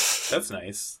 Yeah, that's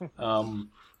nice.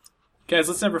 Guys,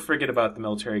 let's never forget about the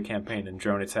military campaign and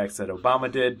drone attacks that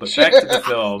Obama did, but back to the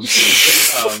film.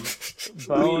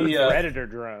 Predator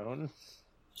drone.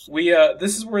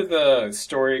 This is where the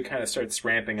story kind of starts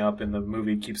ramping up and the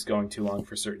movie keeps going too long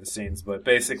for certain scenes, but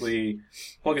basically,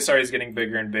 Pulgasari is getting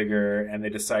bigger and bigger, and they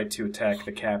decide to attack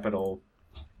the Capitol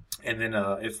And then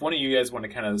if one of you guys want to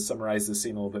kind of summarize the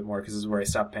scene a little bit more, because this is where I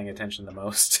stopped paying attention the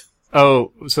most.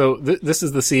 Oh, so this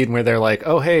is the scene where they're like,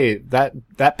 oh, hey,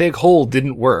 that big hole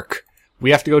didn't work.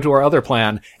 We have to go to our other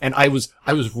plan. And I was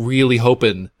really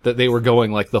hoping that they were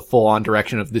going like the full on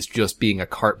direction of this just being a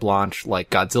carte blanche,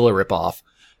 like Godzilla ripoff.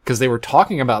 Cause they were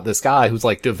talking about this guy who's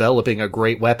like developing a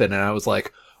great weapon. And I was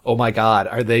like, oh my God,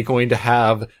 are they going to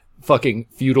have fucking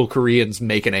feudal Koreans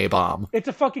make an A-bomb? It's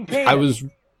a fucking cannon.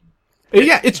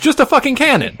 Yeah, it's just a fucking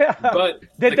cannon. But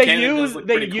Did the they cannon use does look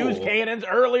they pretty used cool. cannons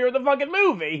earlier in the fucking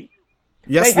movie?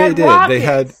 Yes, They they had did.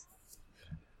 rockets.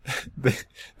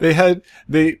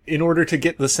 They in order to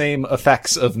get the same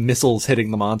effects of missiles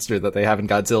hitting the monster that they have in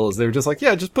Godzilla's, they were just like,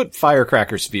 yeah, just put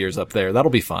firecracker spheres up there.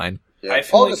 That'll be fine. Yeah. I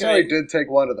feel like Pulgasari did take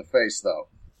one to the face, though.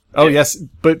 Oh yes,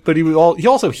 but he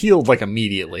also healed like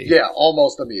immediately. Yeah,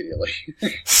 almost immediately.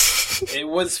 It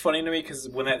was funny to me because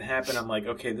when that happened, I'm like,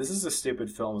 okay, this is a stupid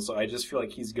film, so I just feel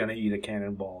like he's gonna eat a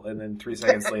cannonball, and then 3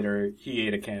 seconds later, he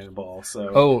ate a cannonball.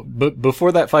 So Oh, but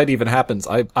before that fight even happens,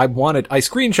 I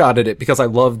screenshotted it because I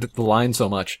loved the line so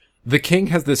much. The king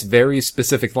has this very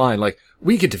specific line, like,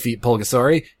 we could defeat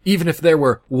Pulgasari, even if there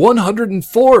were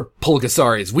 104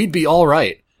 Pulgasaris, we'd be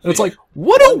alright. And it's like,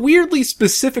 what a weirdly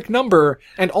specific number,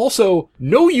 and also,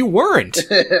 no you weren't!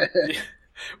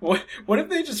 What if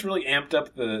they just really amped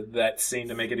up that scene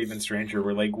to make it even stranger?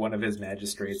 Where like one of his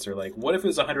magistrates are like, "What if it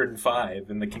was 105?"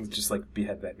 and the king's just like,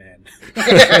 "Behead that man."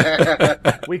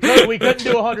 We couldn't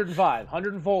do 105,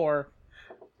 104.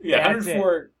 Yeah, That's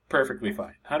 104 perfectly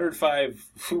fine. 105,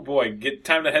 oh boy,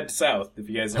 time to head south if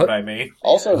you guys know what I mean.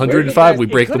 Also, 105, we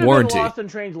break It the could have warranty. been lost in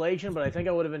translation, but I think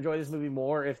I would have enjoyed this movie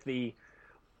more if the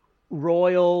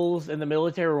royals and the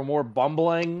military were more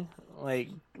bumbling, like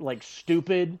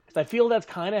stupid. I feel that's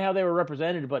kind of how they were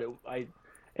represented, but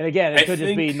it could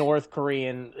just be North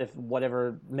Korean, if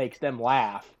whatever makes them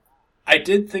laugh. I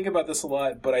did think about this a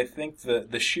lot, but I think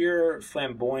the sheer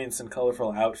flamboyance and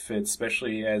colorful outfits,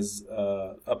 especially as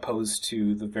opposed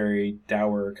to the very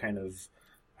dour kind of,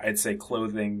 I'd say,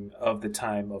 clothing of the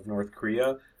time of North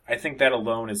Korea, I think that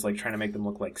alone is like trying to make them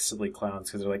look like silly clowns,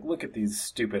 because they're like, look at these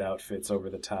stupid outfits over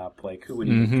the top. Like, who would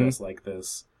even dress like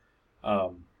this?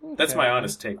 That's my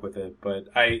honest take with it, but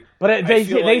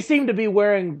they seem to be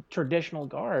wearing traditional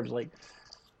garbs. Like,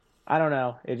 I don't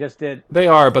know, it just did. They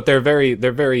are, but they're very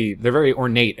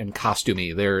ornate and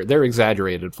costumey. They're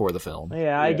exaggerated for the film.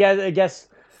 Yeah, I guess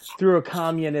through a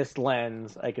communist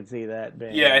lens, I could see that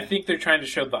being. Yeah, I think they're trying to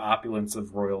show the opulence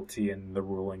of royalty and the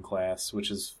ruling class,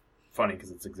 which is funny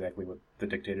because it's exactly what the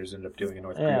dictators end up doing in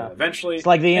North Korea eventually. It's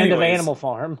like the end of Animal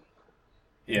Farm.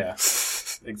 Yeah,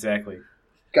 exactly.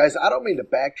 Guys, I don't mean to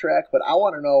backtrack, but I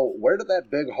want to know, where did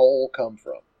that big hole come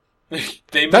from?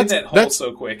 They made that hole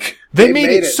so quick. They made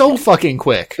it so fucking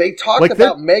quick. They talked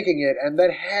about making it, and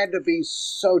that had to be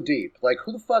so deep. Like,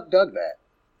 who the fuck dug that?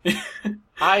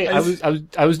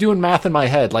 I was doing math in my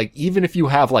head. Like, even if you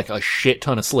have like a shit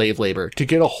ton of slave labor to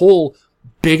get a hole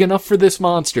big enough for this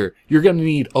monster, you're gonna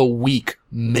need a week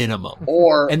minimum.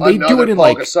 Or and they do it in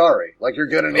Pulgasari. Like, you're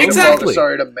gonna need a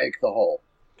Pulgasari to make the hole.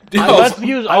 Let's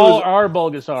use our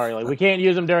Bulgasari. Like, we can't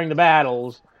use them during the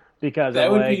battles because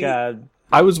of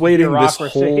I was waiting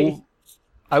bureaucracy.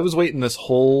 this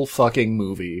whole fucking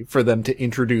movie for them to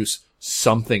introduce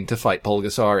something to fight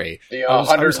Pulgasari.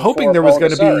 I was hoping there was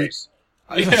going to be.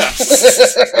 Yeah,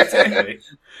 exactly.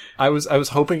 I was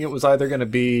hoping it was either going to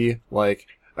be like,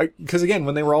 because again,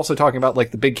 when they were also talking about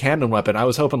like the big cannon weapon, I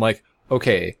was hoping like,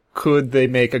 okay, could they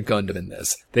make a Gundam in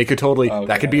this? They could totally.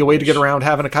 That could be a way to get around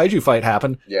having a kaiju fight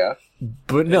happen. Yeah.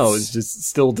 But no, it's just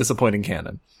still disappointing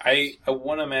canon. I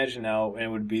want to imagine now, and it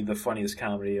would be the funniest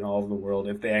comedy in all of the world,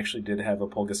 if they actually did have a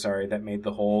Pulgasari that made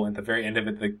the hole, and at the very end of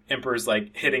it, the Emperor's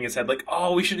like hitting his head like,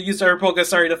 oh, we should have used our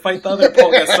Pulgasari to fight the other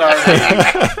Pulgasari.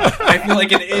 I feel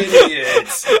like an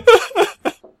idiot.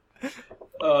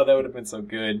 Oh, that would have been so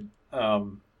good.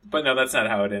 But no, that's not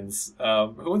how it ends.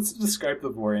 Who wants to describe the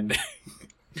war ending?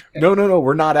 No,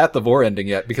 we're not at the Vor ending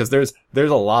yet, because there's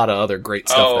a lot of other great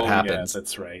stuff that happens. Yeah,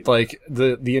 that's right. Like,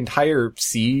 the entire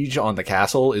siege on the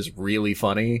castle is really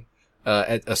funny,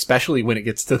 especially when it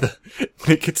gets to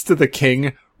the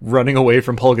king running away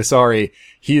from Pulgasari.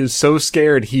 He is so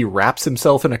scared he wraps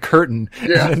himself in a curtain, and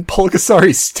then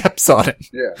Pulgasari steps on it.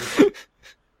 Yeah.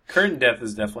 Curtain death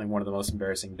is definitely one of the most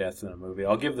embarrassing deaths in a movie.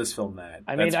 I'll give this film that.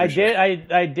 I mean, I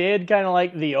did kind of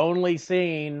like the only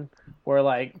scene where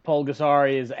like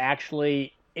Pulgasari is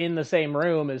actually in the same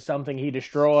room as something he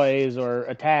destroys or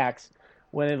attacks.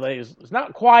 When it's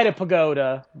not quite a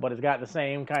pagoda, but it's got the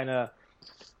same kind of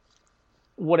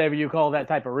whatever you call that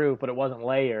type of roof, but it wasn't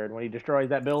layered when he destroys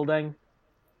that building.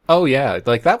 Oh yeah,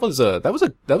 like that was a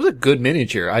good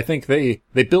miniature. I think they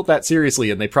built that seriously,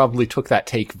 and they probably took that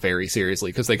take very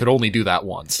seriously because they could only do that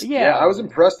once. Yeah, I was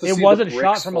impressed to see it wasn't the shot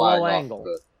bricks from a flying low off angle. of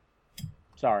it.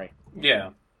 Sorry.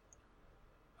 Yeah.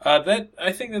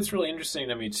 I think that's really interesting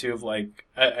to me too. Of like,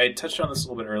 I touched on this a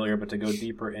little bit earlier, but to go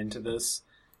deeper into this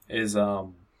is,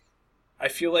 I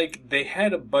feel like they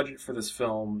had a budget for this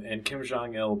film, and Kim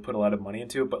Jong-il put a lot of money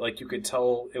into it. But like, you could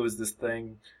tell it was this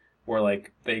thing where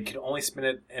like they could only spend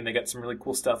it, and they got some really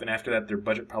cool stuff. And after that, their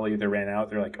budget probably either ran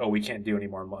out. They're like, oh, we can't do any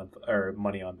more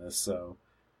money on this. So,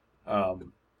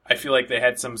 I feel like they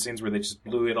had some scenes where they just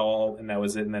blew it all, and that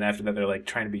was it. And then after that, they're like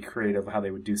trying to be creative how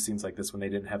they would do scenes like this when they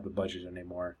didn't have the budget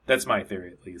anymore. That's my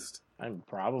theory, at least.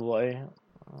 Probably.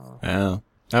 Yeah.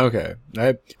 Okay.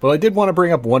 I did want to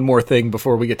bring up one more thing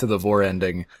before we get to the Vor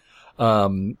ending.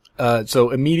 So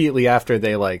immediately after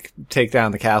they like take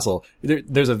down the castle,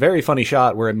 there's a very funny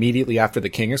shot where immediately after the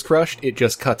king is crushed, it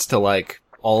just cuts to like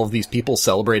all of these people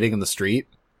celebrating in the street.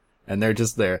 And they're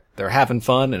just they're having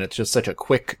fun, and it's just such a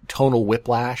quick tonal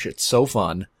whiplash. It's so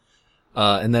fun.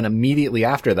 And then immediately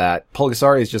after that,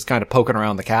 Pulgasari is just kind of poking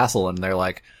around the castle, and they're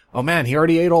like, "Oh man, he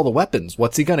already ate all the weapons.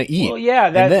 What's he gonna eat?" Well, yeah,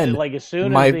 that's then like as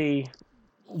soon as the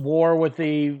war with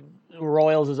the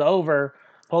royals is over,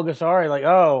 Pulgasari like,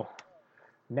 "Oh,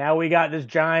 now we got this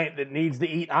giant that needs to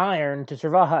eat iron to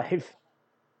survive."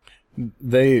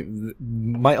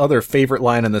 My other favorite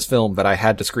line in this film that I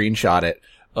had to screenshot it.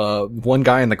 One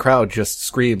guy in the crowd just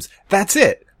screams, "That's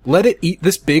it! Let it eat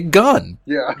this big gun!"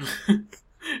 Yeah.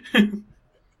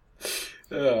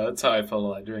 That's how I felt a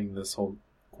lot during this whole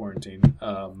quarantine.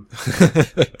 But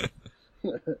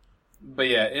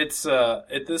yeah, it's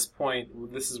at this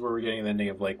point, this is where we're getting the ending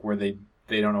of like where they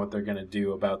don't know what they're gonna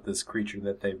do about this creature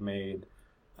that they've made.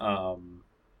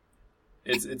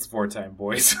 It's wartime,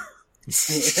 boys.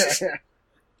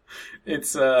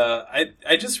 It's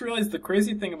I just realized the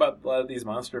crazy thing about a lot of these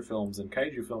monster films and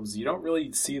kaiju films, you don't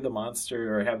really see the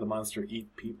monster or have the monster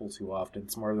eat people too often.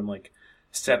 It's more of them like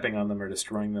stepping on them or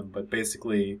destroying them. But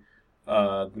basically,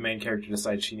 the main character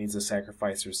decides she needs to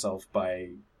sacrifice herself by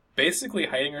basically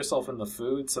hiding herself in the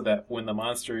food so that when the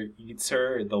monster eats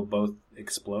her, they'll both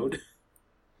explode.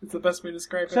 It's the best way to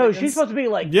describe it. So she's supposed to be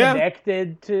like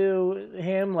connected to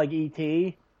him, like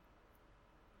E.T.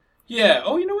 Yeah.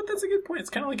 Oh, you know what? That's a good point. It's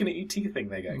kind of like an E.T. thing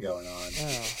they got going on.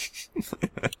 Oh.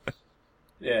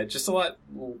 Yeah, just a lot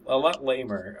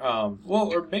lamer.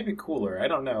 Well, or maybe cooler. I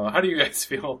don't know. How do you guys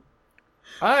feel?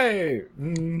 I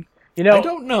You know, I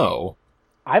don't know.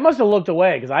 I must have looked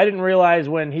away because I didn't realize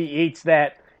when he eats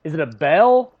that. Is it a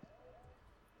bell?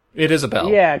 It is a bell.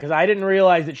 Yeah, because I didn't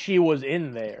realize that she was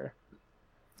in there.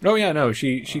 Oh yeah, no,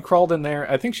 she crawled in there.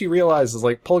 I think she realizes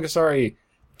like Pulgasari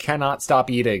cannot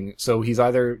stop eating, so he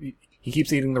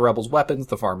keeps eating the rebels' weapons,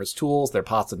 the farmers' tools, their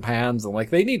pots and pans, and like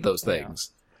they need those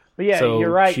things. But yeah, So you're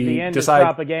right. she The end is decided-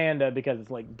 propaganda because it's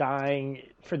like dying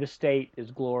for the state is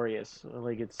glorious.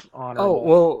 Like it's honorable.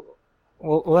 Oh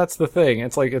well, that's the thing.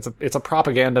 It's like it's a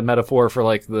propaganda metaphor for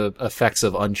like the effects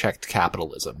of unchecked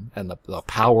capitalism and the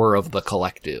power of the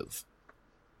collective.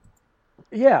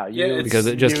 Yeah, because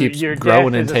it just keeps your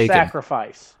growing death and is taking. a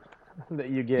sacrifice that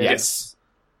you give. Yes.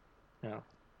 Yeah.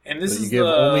 And this That you is give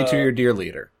only to your dear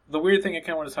leader. The weird thing I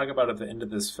kind of want to talk about at the end of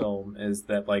this film is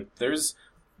that like this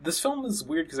film is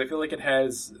weird because I feel like it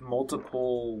has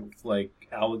multiple like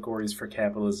allegories for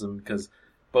capitalism because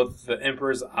both the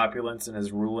emperor's opulence and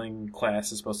his ruling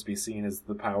class is supposed to be seen as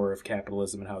the power of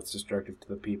capitalism and how it's destructive to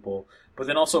the people, but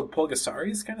then also Pulgasari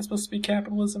is kind of supposed to be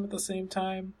capitalism at the same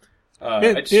time.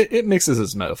 It mixes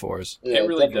its metaphors. Yeah, it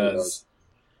really definitely does.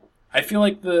 I feel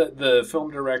like the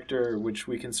film director, which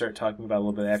we can start talking about a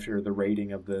little bit after the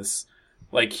rating of this,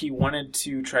 like he wanted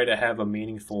to try to have a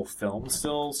meaningful film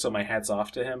still, so my hat's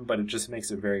off to him, but it just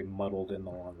makes it very muddled in the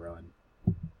long run.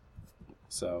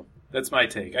 So that's my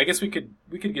take. I guess we could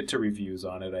get to reviews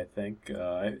on it. I think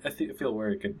I feel we're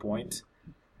at a good point.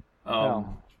 Yeah,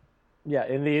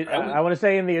 I want to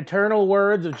say in the eternal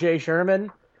words of Jay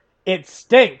Sherman, it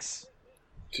stinks.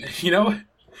 You know,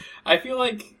 I feel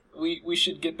like we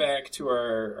should get back to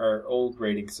our old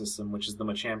rating system, which is the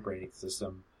Machamp rating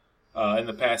system. In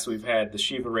the past, we've had the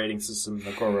Shiva rating system,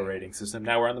 the Goro rating system.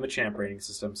 Now we're on the Machamp rating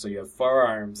system, so you have 4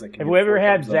 arms that can. Have we ever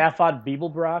had Zaphod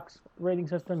Beeblebrock's rating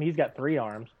system? He's got 3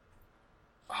 arms.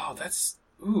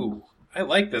 Oh, I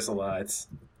like this a lot.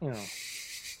 You know,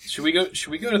 Should we go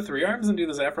to 3 arms and do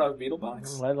the Zaphod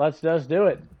Beetlebox? let's just do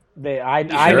it.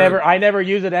 I never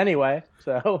use it anyway.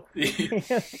 So.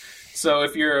 So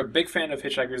if you're a big fan of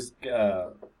Hitchhiker's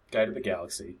Guide to the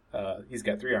Galaxy, he's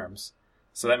got 3 arms.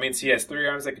 So that means he has 3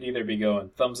 arms that could either be going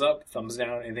thumbs up, thumbs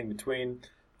down, anything between.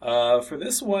 For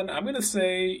this one, I'm gonna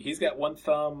say he's got 1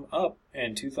 thumb up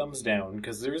and 2 thumbs down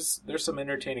because there's some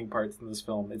entertaining parts in this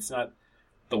film. It's not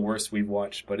the worst we've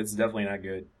watched, but it's definitely not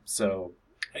good. So,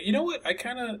 you know what? I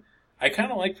kind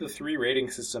of like the 3 rating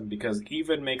system because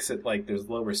even makes it like there's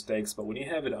lower stakes, but when you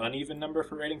have an uneven number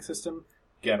for rating system,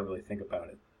 you gotta really think about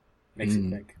it. Makes you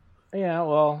think. Yeah,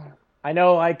 well, I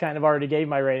know I kind of already gave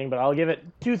my rating, but I'll give it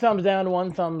 2 thumbs down,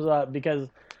 1 thumbs up because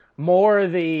more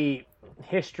the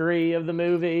history of the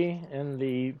movie and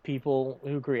the people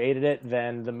who created it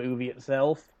than the movie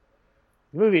itself.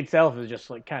 The movie itself is just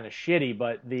like kind of shitty,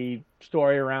 but the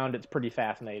story around it's pretty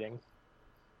fascinating.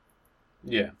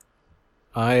 Yeah.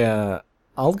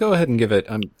 I'll go ahead and give it.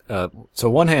 So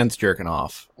one hand's jerking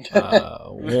off,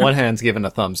 one hand's giving a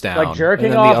thumbs down, Like jerking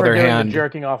and then off, the other or doing hand, the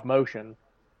jerking off motion.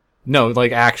 no,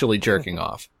 like actually jerking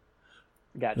off.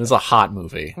 Gotcha. This is a hot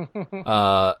movie.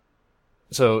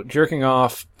 So jerking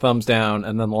off, thumbs down,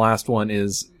 and then the last one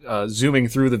is zooming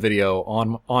through the video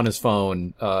on his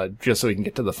phone, just so he can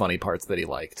get to the funny parts that he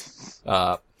liked.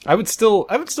 I would still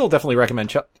definitely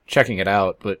recommend checking it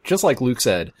out, but just like Luke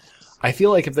said, I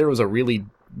feel like if there was a really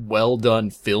well done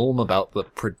film about the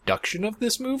production of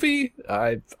this movie,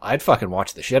 I'd fucking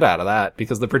watch the shit out of that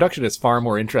because the production is far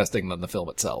more interesting than the film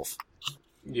itself.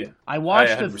 Yeah. I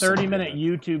watched I a 100% 30-minute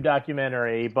agree with YouTube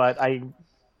documentary, but I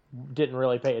didn't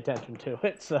really pay attention to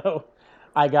it, so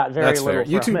I got very That's little fair.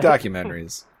 from YouTube it.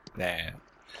 documentaries.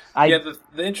 Nah. Yeah,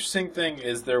 the interesting thing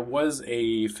is there was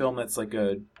a film that's like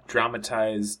a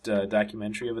dramatized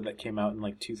documentary of it that came out in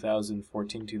like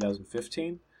 2014,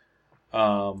 2015.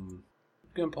 I'm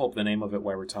going to pull up the name of it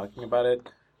while we're talking about it.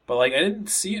 But like I didn't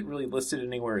see it really listed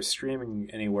anywhere or streaming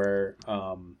anywhere.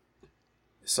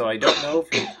 So I don't know if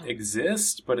it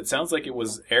exists, but it sounds like it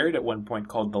was aired at one point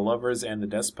called The Lovers and the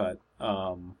Despot.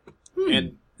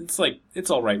 And it's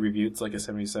all right review. It's like a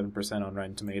 77% on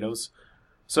Rotten Tomatoes.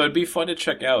 So it'd be fun to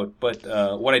check out. But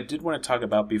what I did want to talk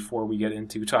about before we get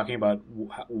into talking about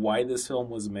why this film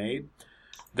was made,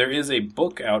 there is a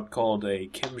book out called a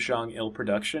Kim Jong-il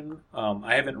production.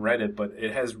 I haven't read it, but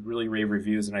it has really rave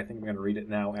reviews, and I think I'm going to read it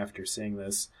now after seeing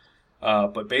this.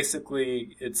 But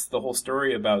basically, it's the whole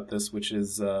story about this, which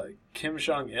is Kim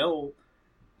Jong-il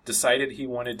decided he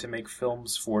wanted to make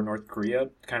films for North Korea,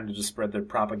 kind of to spread their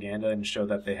propaganda and show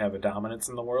that they have a dominance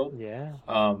in the world. Yeah.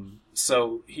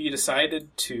 So he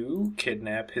decided to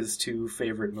kidnap his 2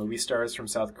 favorite movie stars from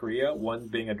South Korea, one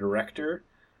being a director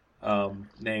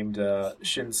named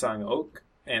Shin Sang-ok,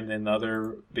 and then the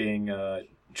other being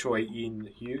Choi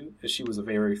In-hyu. She was a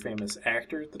very famous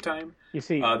actor at the time. You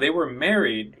see, They were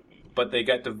married, but they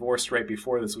got divorced right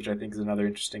before this, which I think is another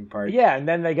interesting part. yeah, and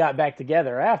then they got back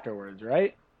together afterwards,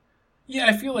 right? Yeah,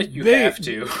 I feel like you have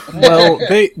to. Well,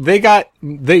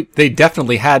 they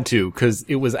definitely had to because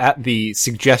it was at the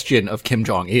suggestion of Kim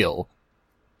Jong-il.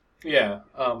 Yeah,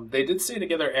 they did stay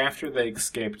together after they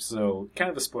escaped, so kind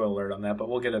of a spoiler alert on that, but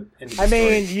we'll get into the I story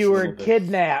mean, you a were little bit.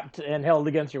 kidnapped and held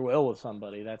against your will with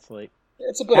somebody. That's like,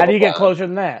 It's a bit how of do a you get bond. closer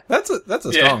than that? That's a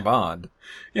Yeah. strong bond.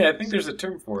 Yeah, I think there's a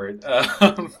term for it.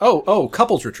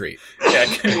 Couples retreat.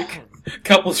 Yeah,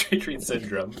 couples retreat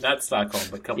syndrome. Not Stockholm,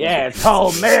 but couples Yeah, retreat it's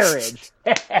called marriage.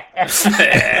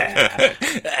 yeah,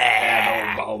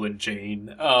 no ball and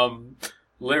chain.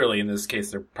 Literally, in this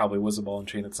case, there probably was a ball and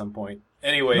chain at some point.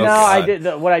 Anyway, No, God. I did.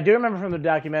 What I do remember from the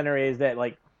documentary is that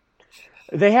like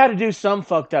they had to do some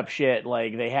fucked up shit.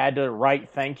 Like they had to write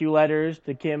thank you letters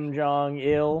to Kim Jong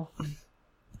Il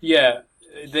yeah,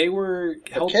 they were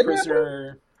held kidnapper?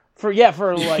 prisoner.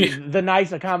 for like the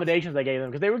nice accommodations they gave them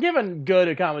because they were given good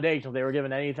accommodations. They were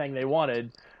given anything they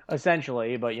wanted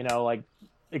essentially, but like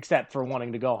except for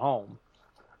wanting to go home.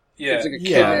 Yeah, It's like a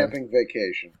Yeah. kidnapping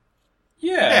vacation.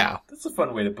 Yeah, that's a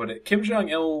fun way to put it. Kim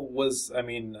Jong-il was, I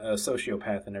mean, a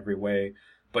sociopath in every way,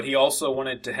 but he also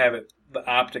wanted to have the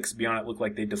optics beyond it look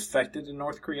like they defected to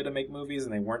North Korea to make movies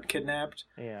and they weren't kidnapped.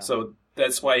 Yeah. So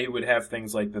that's why he would have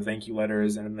things like the thank you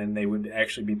letters, and then they would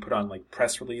actually be put on like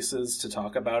press releases to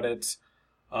talk about it.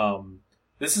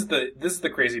 This is the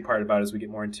crazy part about it as we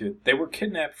get more into it. They were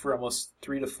kidnapped for almost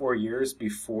 3 to 4 years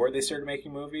before they started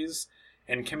making movies.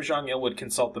 And Kim Jong-il would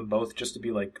consult them both just to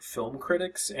be like film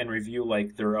critics and review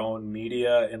like their own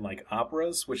media and like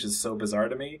operas, which is so bizarre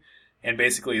to me. And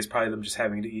basically it's probably them just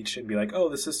having to each and be like, oh,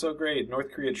 this is so great.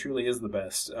 North Korea truly is the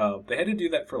best. They had to do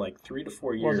that for like 3 to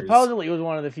 4 years. Well, supposedly it was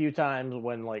one of the few times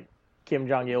when like Kim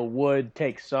Jong Il would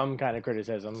take some kind of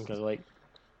criticism because like,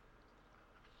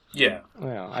 Yeah.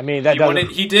 I mean that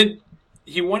doesn't.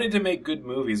 He wanted to make good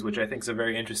movies, which I think is a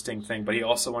very interesting thing, but he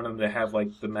also wanted them to have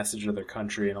like the message of their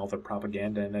country and all the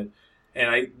propaganda in it.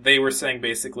 And they were saying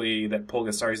basically that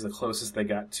Pulgasari is the closest they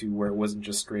got to where it wasn't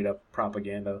just straight up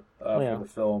propaganda for the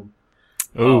film.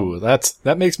 Ooh,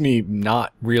 that makes me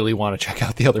not really want to check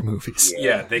out the other movies.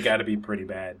 Yeah, they got to be pretty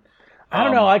bad. I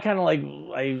don't know. I kind of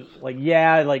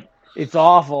like it's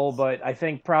awful, but I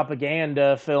think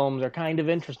propaganda films are kind of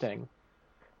interesting.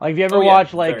 Like, have you ever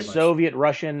watched like Soviet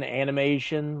Russian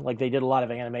animation? Like, they did a lot of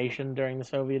animation during the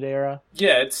Soviet era.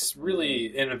 Yeah, it's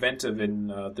really inventive,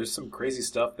 and there's some crazy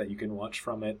stuff that you can watch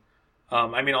from it.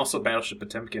 I mean, also Battleship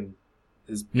Potemkin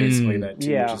is basically that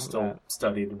too, which is still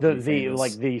studied.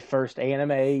 The first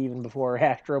anime, even before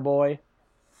Astro Boy.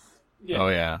 Yeah. Oh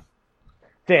yeah.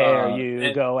 There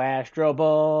you go, Astro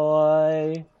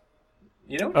Boy.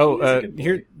 You know.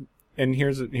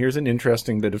 Here's an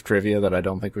interesting bit of trivia that I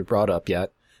don't think we brought up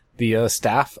yet. The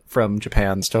staff from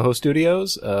Japan's Toho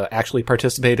Studios actually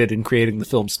participated in creating the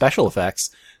film's special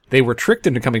effects. They were tricked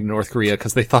into coming to North Korea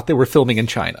because they thought they were filming in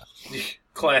China.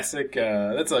 Classic.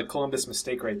 That's a Columbus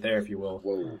mistake right there, if you will.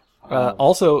 Whoa.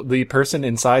 Also, the person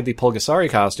inside the Pulgasari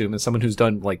costume is someone who's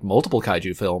done like multiple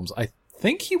kaiju films. I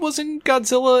think he was in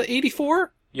Godzilla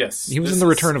 84? Yes. He was in The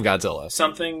Return of Godzilla.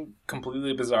 Something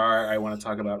completely bizarre I want to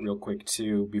talk about real quick,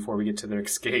 too, before we get to their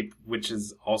escape, which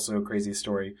is also a crazy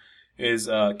story, is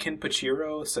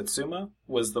Kinpachiro Satsuma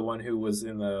was the one who was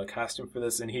in the costume for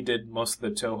this, and he did most of the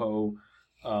Toho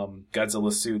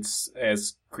Godzilla suits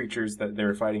as creatures that they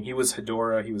were fighting. He was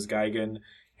Hedorah, he was Gigan,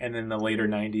 and in the later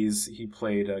 90s, he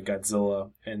played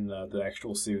Godzilla in the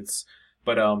actual suits.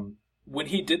 But when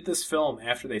he did this film,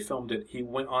 after they filmed it, he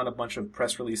went on a bunch of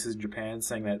press releases in Japan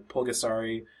saying that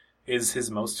Pulgasari is his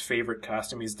most favorite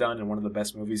costume he's done and one of the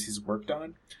best movies he's worked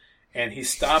on. And he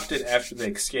stopped it after they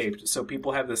escaped. So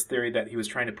people have this theory that he was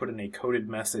trying to put in a coded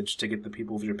message to get the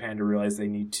people of Japan to realize they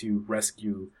need to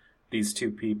rescue these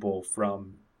two people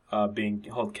from being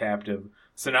held captive.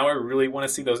 So now I really want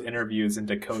to see those interviews and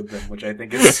decode them, which I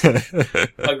think is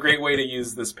a great way to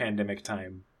use this pandemic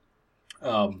time.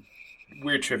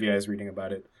 Weird trivia I was reading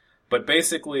about it. But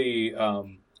basically,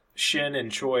 Shin and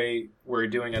Choi were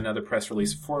doing another press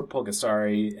release for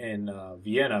Pulgasari in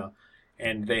Vienna,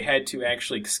 and they had to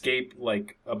actually escape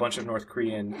like a bunch of North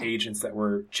Korean agents that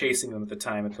were chasing them at the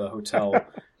time at the hotel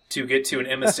to get to an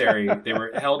emissary. They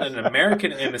were held in an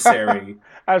American emissary.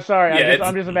 I'm sorry, Yeah,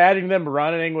 I'm just imagining them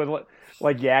running with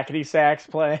like yakety sax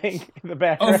playing in the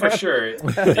background. Oh, for sure. It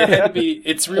had to be.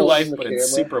 It's real life, but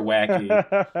it's super wacky.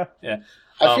 Yeah.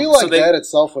 I feel like that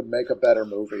itself would make a better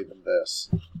movie than this.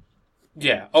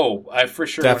 Yeah. Oh, I for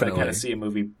sure want to Definitely. kind of see a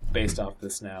movie based off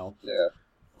this now. Yeah.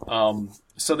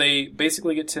 So they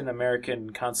basically get to an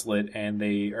American consulate, and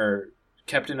they are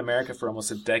kept in America for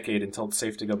almost a decade until it's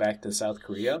safe to go back to South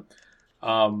Korea.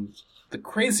 The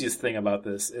craziest thing about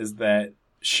this is that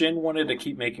Shin wanted to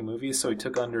keep making movies, so he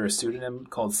took under a pseudonym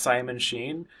called Simon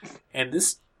Sheen, and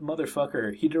this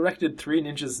motherfucker, he directed 3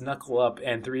 Ninjas Knuckle Up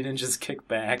and 3 Ninjas Kick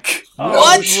Back. Oh,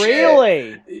 what?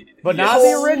 Really? But not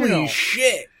the original. Holy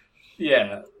shit!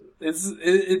 Yeah,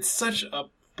 it's such a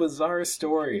bizarre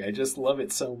story. I just love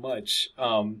it so much.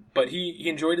 But he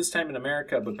enjoyed his time in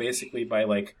America, but basically by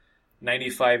like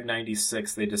 95,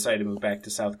 96, they decided to move back to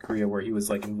South Korea, where he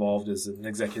was like involved as an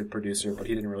executive producer, but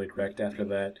he didn't really direct after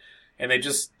that. And they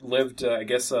just lived, I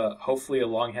guess, hopefully a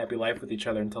long, happy life with each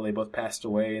other until they both passed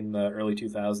away in the early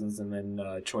 2000s, and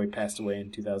then Choi passed away in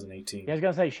 2018. I was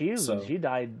gonna say she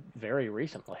died very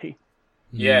recently.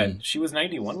 Yeah, she was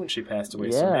 91 when she passed away.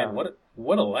 So Yeah. man,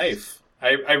 what a life!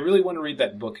 I really want to read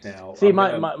that book now. See,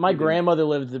 my grandmother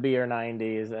lived to be her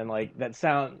 90s, and like that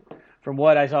sound. From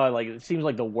what I saw, like it seems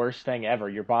like the worst thing ever.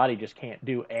 Your body just can't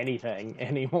do anything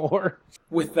anymore.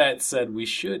 With that said, we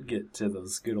should get to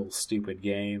those good old stupid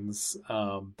games.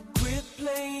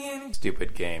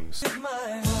 Stupid games.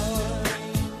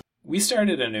 We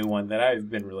started a new one that I've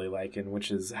been really liking,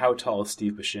 which is How Tall is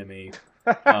Steve Buscemi?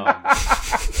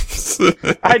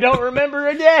 I don't remember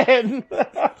again.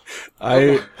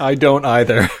 I don't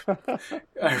either.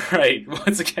 All right,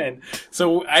 once again.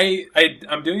 So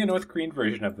I'm doing a North Korean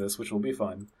version of this, which will be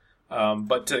fun.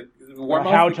 But to warm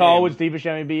up How the tall game- would Steve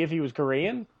Buscemi be if he was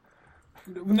Korean?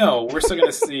 No, we're still going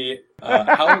to see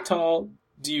how tall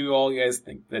do you all guys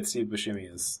think that Steve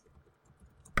Buscemi is?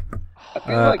 I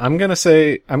feel like I'm gonna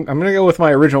say I'm gonna go with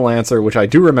my original answer, which I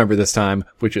do remember this time,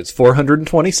 which is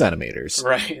 420 centimeters.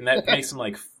 Right, and that makes him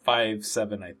like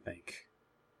 5'7", I think.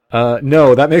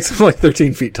 No, that makes him like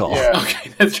 13 feet tall. Yeah.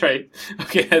 Okay, that's right.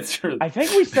 Okay, that's true. I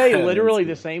think we say That's literally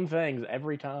good. the same things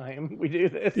every time we do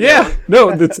this. Yeah,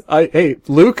 no, hey,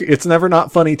 Luke, it's never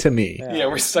not funny to me. Yeah,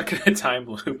 we're stuck in a time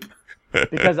loop.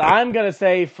 Because I'm gonna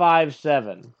say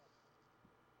 5'7".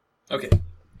 Okay,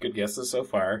 good guesses so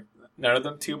far. None of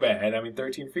them too bad. I mean,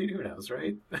 13 feet, who knows,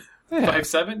 right?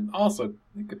 5'7", also,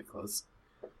 it could be close.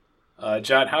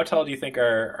 John, how tall do you think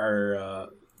our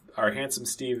handsome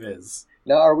Steve is?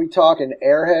 Now, are we talking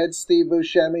Airhead Steve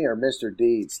Buscemi or Mr.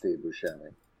 Deeds Steve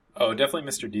Buscemi? Oh, definitely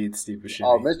Mr. Deeds, Steve Buscemi.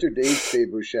 Oh, Mr. Deeds Steve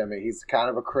Buscemi. He's kind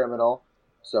of a criminal,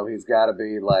 so he's got to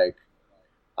be like,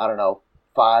 I don't know,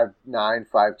 5'9",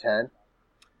 5'10".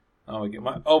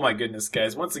 Oh my goodness,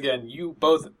 guys! Once again, you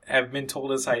both have been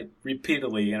told his height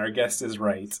repeatedly, and our guest is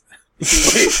right.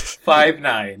 He's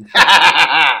 5'9".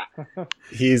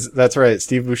 That's right.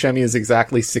 Steve Buscemi is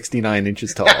exactly 69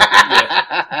 inches tall.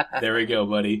 Yeah. There we go,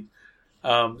 buddy.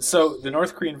 So the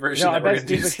North Korean version. No, I that we're bet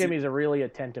gonna Steve do Buscemi's a really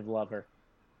attentive lover.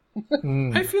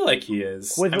 I feel like he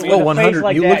is. With, I with mean, a 100 face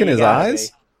like you that, look in his gotta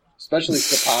eyes? be. Especially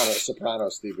Soprano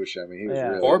Steve Buscemi. He was Yeah.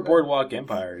 really or nice. Boardwalk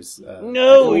Empires.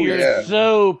 No, Oh, you're yeah.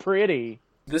 so pretty.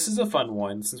 This is a fun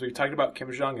one since we've talked about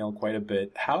Kim Jong Il quite a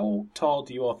bit. How tall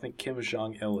do you all think Kim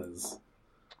Jong Il is?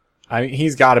 I mean,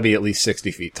 he's got to be at least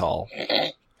 60 feet tall.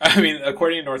 I mean,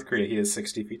 according to North Korea, he is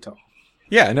 60 feet tall.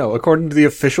 Yeah, no, according to the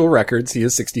official records, he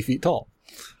is 60 feet tall.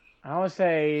 I would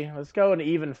say, let's go an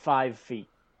even 5 feet.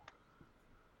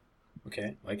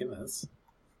 Okay, liking this.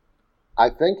 I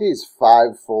think he's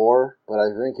 5'4", but I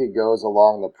think he goes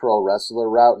along the pro wrestler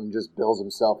route and just builds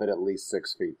himself at least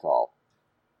 6 feet tall.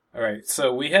 All right,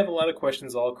 so we have a lot of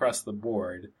questions all across the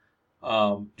board.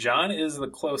 John is the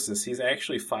closest. He's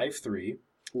actually 5'3",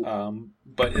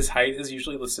 but his height is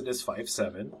usually listed as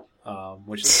 5'7",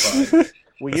 which is fun.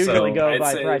 We usually go I'd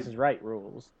by say- Price is Right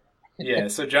rules. Yeah,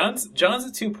 so John's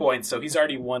at 2 points, so he's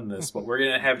already won this, but we're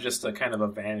going to have just a kind of a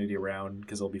vanity round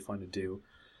because it'll be fun to do.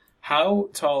 How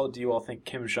tall do you all think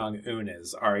Kim Jong-un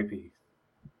is, R.I.P.?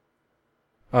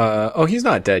 He's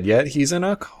not dead yet. He's in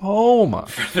a coma.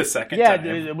 For the second Yeah,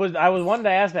 time. I was wanting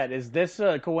to ask that. Is this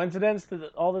a coincidence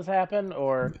that all this happened,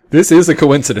 or This is a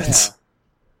coincidence.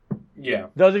 Yeah.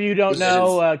 those of you who don't This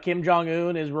know, Kim Jong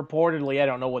Un is reportedly, I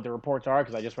don't know what the reports are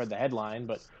because I just read the headline,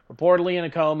 but reportedly in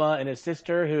a coma, and his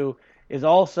sister, who is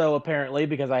also apparently,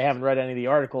 because I haven't read any of the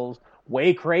articles,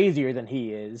 way crazier than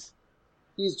he is.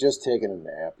 He's just taking a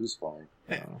nap. He's fine.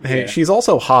 Hey, Yeah. she's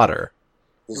also hotter.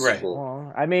 This is Right. true.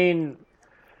 Well, I mean,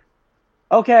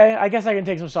 okay, I guess I can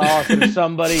take some solace if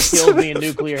somebody killed me in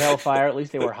nuclear hellfire. At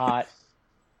least they were hot.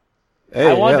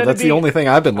 Hey, want yeah, them to that's be- the only thing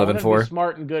I've been I want living them to be for.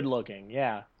 smart and good looking.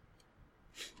 Yeah.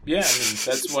 Yeah, I mean,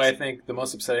 that's why I think the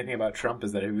most upsetting thing about Trump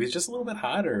is that if he was just a little bit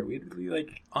hotter, we'd be,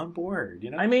 like, on board, you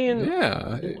know? I mean, Yeah.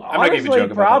 I'm not gonna even honestly, joke about that. Fuck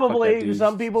that probably dude.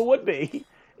 some people would be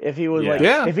if he was Yeah. like,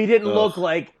 Yeah. if he didn't Ugh. look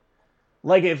like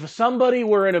if somebody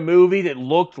were in a movie that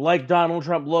looked like Donald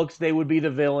Trump looks, they would be the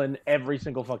villain every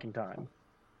single fucking time.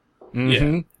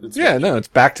 Mhm. That's Yeah, right. no, it's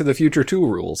Back to the Future 2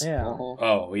 rules. Yeah. Uh-huh.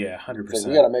 Oh, yeah, It's like, 100%.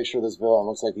 we got to make sure this villain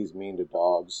looks like he's mean to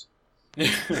dogs. I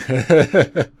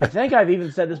think I've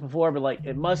even said this before, but like,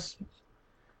 it must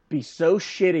be so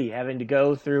shitty having to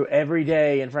go through every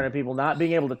day in front of people, not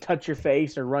being able to touch your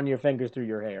face or run your fingers through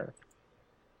your hair.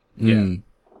 Yeah. Mm.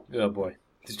 Oh, boy.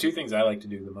 There's two things I like to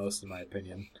do the most, in my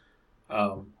opinion.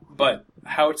 But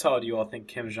how tall do you all think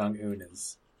Kim Jong-un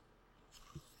is?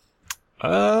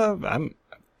 I'm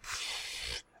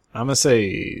gonna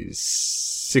say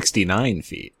 69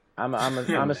 feet. I'm Nice.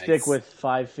 gonna stick with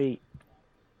 5 feet.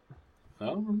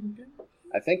 Oh, okay.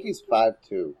 I think he's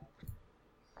 5'2".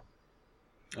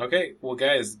 Okay, well,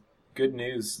 guys, good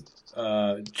news.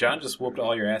 John just whooped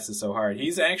all your asses so hard.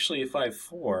 He's actually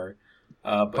 5'4",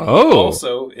 but he Oh.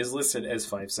 also is listed as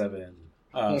 5'7".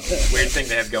 Weird thing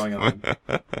they have going on.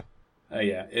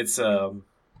 Yeah, it's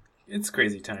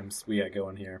crazy times we got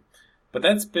going here. But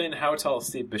that's been How Tall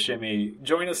Steve Buscemi.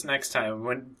 Join us next time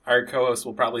when our co-host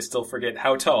will probably still forget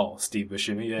how tall Steve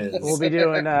Buscemi is. We'll be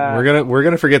doing We're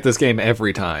gonna forget this game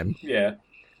every time. Yeah.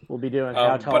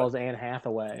 how tall but- is Anne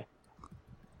Hathaway?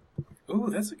 Ooh,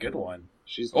 that's a good one.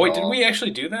 She's Oh, wait, did tall. we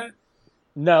actually do that?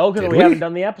 No, because Did we we? haven't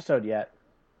done the episode yet.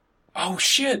 Oh,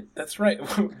 shit. That's right.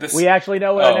 This, We actually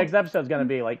know what our Oh. next episode's gonna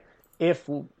be. Like, if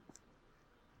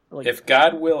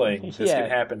God willing, this Yeah. can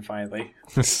happen finally.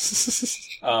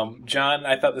 John,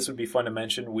 I thought this would be fun to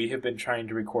mention. We have been trying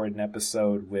to record an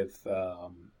episode with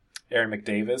Aaron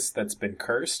McDavis that's been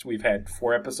cursed. We've had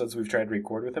 4 episodes we've tried to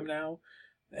record with him now,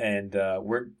 and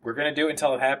we're going to do it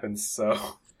until it happens, so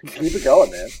Keep it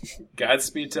going, man.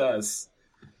 Godspeed to us.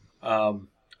 I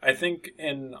think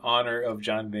in honor of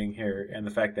John being here and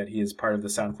the fact that he is part of the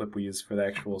sound clip we use for the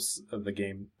actual of the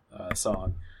game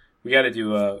song, we got to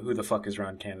do Who the Fuck is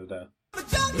Ron Canada? Who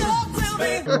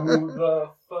the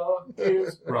fuck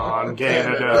is Ron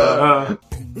Canada?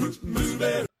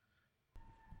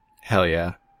 Hell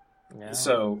yeah. yeah.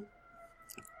 So,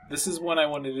 this is one I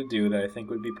wanted to do that I think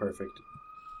would be perfect.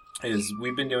 Is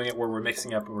we've been doing it where we're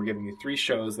mixing up and we're giving you 3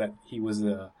 shows that he was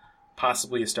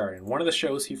possibly a star in. One of the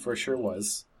shows he for sure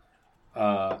was.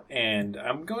 And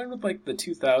I'm going with like the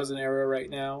 2000 era right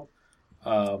now.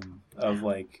 of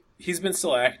like he's been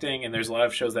still acting, and there's a lot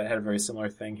of shows that had a very similar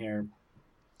thing here.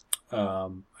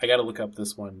 I got to look up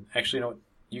this one. Actually, you know what?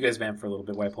 You guys vamp for a little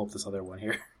bit while I pull up this other one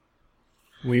here.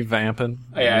 We vamping.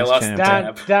 Oh, yeah, I lost Dun,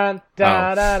 dun, dun,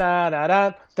 dun, dun,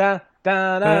 dun,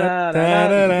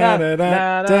 dun,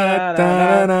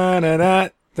 dun,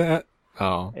 dun, dun.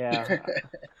 Oh. Yeah.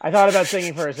 I thought about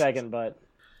singing for a second, but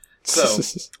So,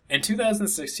 in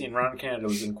 2016, Ron Canada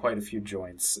was in quite a few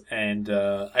joints, and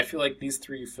I feel like these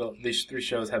three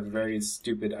shows have very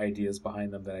stupid ideas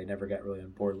behind them that I never got really on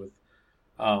board with.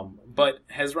 But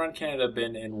has Ron Canada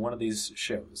been in one of these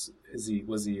shows?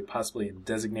 Was he possibly in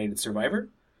Designated Survivor,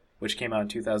 which came out in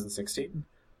 2016?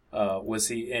 Was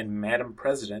he in Madam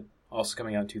President, also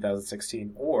coming out in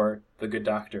 2016, or The Good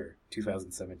Doctor,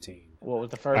 2017? what was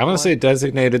the first I'm one? going to say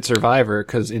Designated Survivor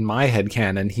because in my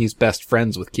headcanon, he's best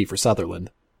friends with Kiefer Sutherland.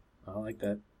 I like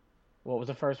that. What was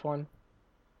the first one?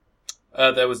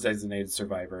 That was Designated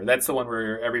Survivor. That's the one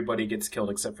where everybody gets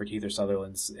killed except for Kiefer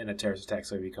Sutherland's in a terrorist attack,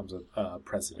 so he becomes a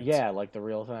president. Yeah, like the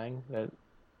real thing that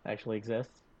actually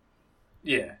exists.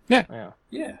 Yeah. Yeah.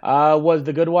 Yeah. Was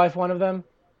The Good Wife one of them?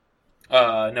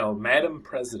 No, Madam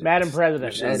President. Madam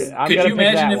President. Which is, Okay, I'm could gonna you pick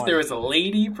imagine that if one. there was a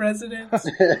lady president?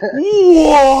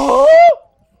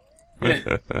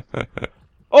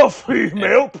 A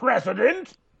female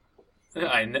president?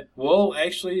 Well,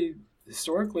 actually,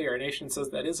 historically, our nation says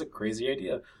that is a crazy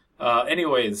idea.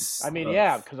 Anyways. I mean,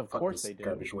 yeah, because of fuck course this they do.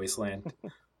 Garbage wasteland.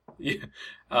 Yeah.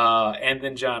 And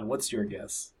then, John, what's your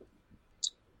guess?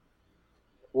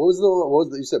 What was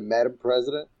the you said Madam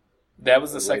President? That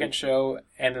was the second show,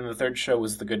 and then the third show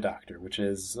was The Good Doctor, which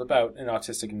is about an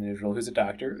autistic individual who's a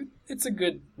doctor. It's a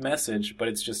good message, but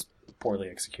it's just poorly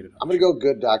executed. I'm going to go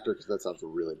Good Doctor because that sounds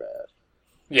really bad.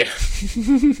 Yeah.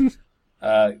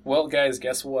 Well, guys,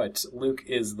 guess what? Luke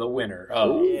is the winner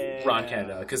of Ron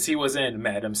Canada, because he was in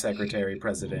Madam Secretary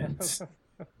President.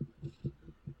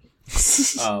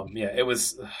 Yeah, it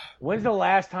was... When's the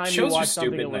last time you Shows are watched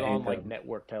something stupid that was and I hate on like them.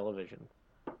 network television?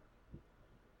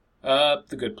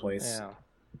 The Good Place. Yeah.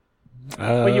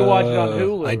 But you watched it on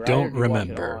Hulu, I right? Or don't did you watch it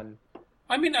remember. on-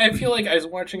 I mean, I feel like I was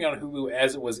watching on Hulu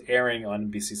as it was airing on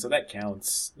NBC, so that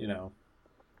counts, you know.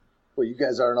 Well, you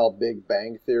guys aren't all Big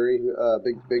Bang Theory,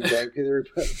 Big Bang Theory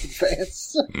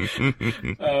fans.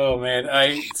 Oh, man.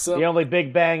 The only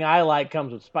Big Bang I like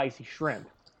comes with spicy shrimp.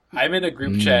 I'm in a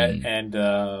group chat, and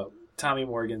Tommy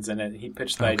Morgan's in it. He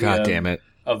pitched the Oh, idea God damn it.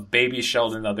 of Baby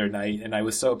Sheldon the other night, and I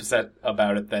was so upset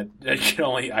about it that I could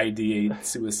only ideate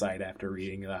suicide after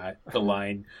reading the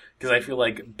line, because I feel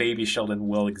like Baby Sheldon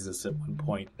will exist at one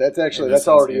point. That's this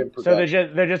already season. in So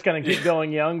production. they're just gonna keep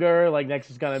going younger. Like next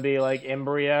is gonna be like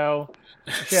embryo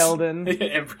Sheldon.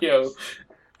 Embryo.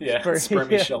 Yeah,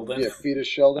 Spermy Yeah. Sheldon. Yeah, fetus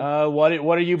Sheldon. What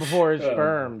are you before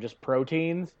sperm? Just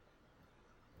proteins?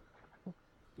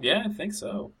 Yeah, I think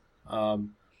so.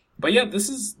 But yeah, this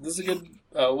is a good.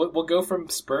 We'll go from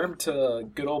sperm to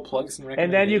good old plugs and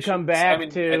And then you recommendations. come back I mean,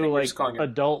 I to think we're like just calling it.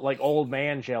 adult, like old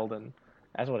man Sheldon.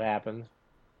 That's what happens.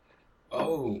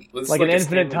 Oh, it's Like an a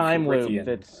infinite Stanley time loop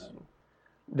Kubrickian.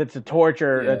 that's a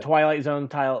torture, Yeah. a Twilight Zone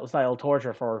style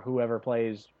torture for whoever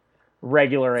plays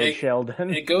regular age Sheldon.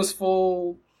 It goes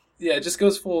full. Yeah, it just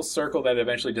goes full circle that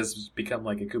eventually does become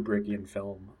like a Kubrickian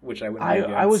film, which I wouldn't.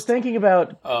 be I was against. thinking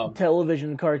about Um,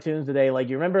 television cartoons today. Like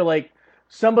you remember, like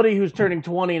somebody who's turning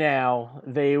 20 now,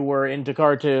 they were into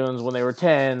cartoons when they were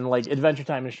 10, like Adventure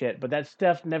Time and shit. But that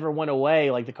stuff never went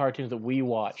away, like the cartoons that we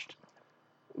watched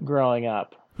growing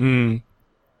up. Mm.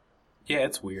 Yeah,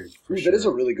 it's weird. For Ooh, sure. that is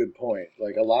a really good point.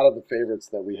 Like a lot of the favorites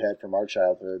that we had from our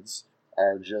childhoods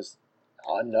are just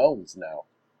unknowns now.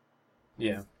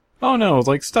 Yeah. Oh no,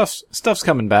 like stuff's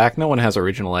coming back. No one has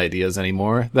original ideas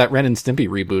anymore. That Ren and Stimpy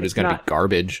reboot is going to be not-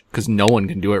 garbage because no one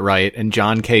can do it right, and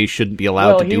John K shouldn't be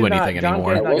allowed to Well, do he's not- anything John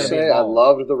anymore. K's I not will gonna be say I involved.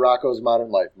 loved the Rocco's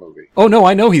Modern Life movie. Oh no,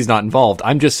 I know he's not involved.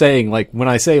 I'm just saying, like, when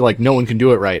I say like no one can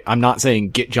do it right, I'm not saying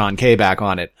get John K back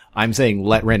on it. I'm saying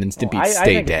let Ren and Stimpy I stay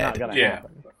think dead. it's not gonna Yeah.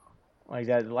 happen. Like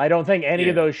that, I don't think any Yeah.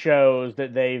 of those shows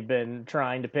that they've been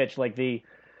trying to pitch, like the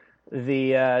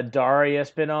Daria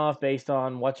spinoff based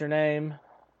on what's her name.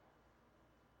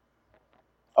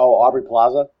 Oh, Aubrey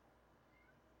Plaza.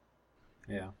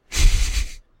 Yeah.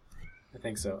 I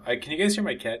think so. Can you guys hear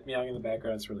my cat meowing in the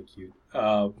background? It's really cute.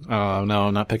 Oh no,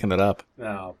 I'm not picking it up.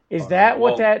 No. Is Oh, that no. what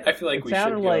Well, that? I feel like it we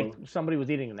sounded should go. like somebody was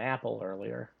eating an apple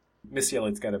earlier. Missy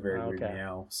Elliott's got a very weird Okay.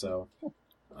 meow, so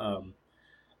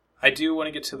I do want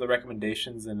to get to the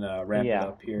recommendations and wrap Yeah. it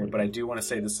up here, but I do want to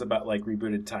say this about like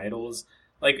rebooted titles.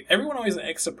 Like everyone always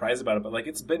acts surprised about it, but like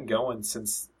it's been going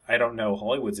since I don't know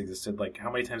Hollywood's existed. Like how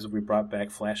many times have we brought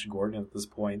back Flash Gordon at this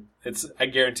point? I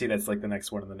guarantee that's like the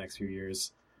next one in the next few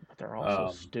years. They're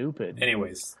all so stupid.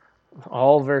 Anyways,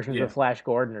 all versions of Flash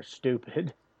Gordon are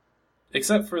stupid.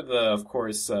 Except for the, of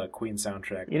course, Queen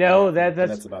soundtrack. You know,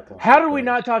 that's about the how did we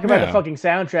not talk about the fucking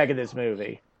soundtrack of this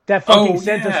movie? That fucking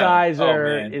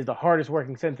synthesizer is the hardest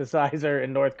working synthesizer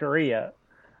in North Korea.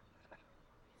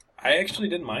 I actually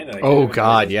didn't mind it. Oh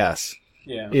God, yes.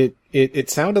 Yeah. It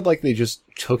sounded like they just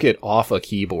took it off a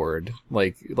keyboard,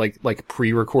 like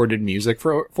pre-recorded music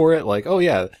for it. Like, oh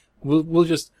yeah,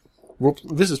 this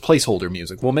is placeholder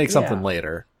music. We'll make something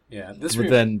later. Yeah, but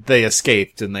then they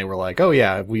escaped and they were like, "Oh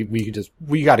yeah,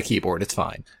 we got a keyboard. It's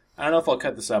fine." I don't know if I'll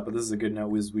cut this out, but this is a good note.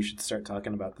 We should start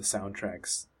talking about the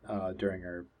soundtracks during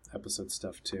our episode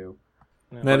stuff too.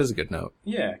 That is a good note.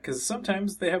 Yeah, because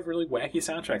sometimes they have really wacky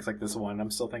soundtracks like this one.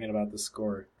 I'm still thinking about the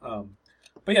score.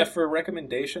 But yeah, for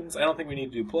recommendations, I don't think we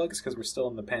need to do plugs because we're still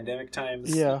in the pandemic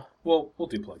times. Yeah. Well, we'll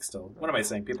do plugs still. What am I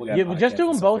saying? People got just do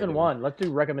them both in one. Let's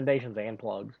do recommendations and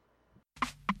plugs.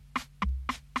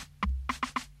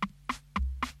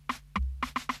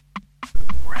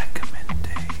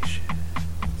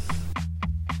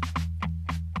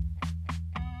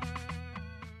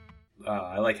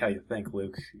 I like how you think,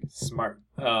 Luke. Smart.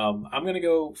 I'm going to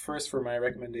go first for my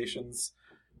recommendations,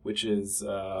 which is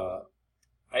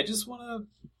I just want to...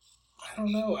 I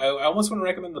don't know. I almost want to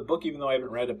recommend the book, even though I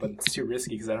haven't read it, but it's too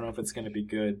risky because I don't know if it's going to be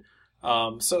good.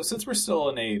 So since we're still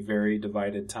in a very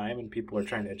divided time and people are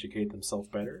trying to educate themselves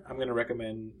better, I'm going to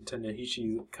recommend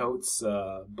Ta-Nehisi Coates'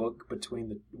 book, Between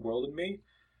the World and Me.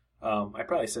 I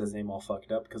probably said his name all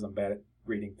fucked up because I'm bad at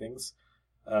reading things.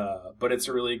 But it's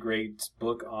a really great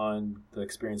book on the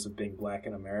experience of being black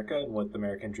in America and what the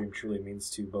American dream truly means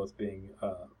to both being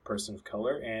a person of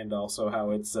color and also how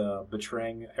it's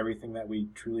betraying everything that we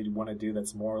truly want to do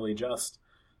that's morally just.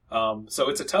 So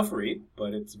it's a tough read,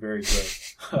 but it's very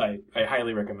good. I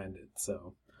highly recommend it.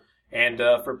 So, and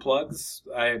for plugs,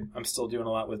 I'm still doing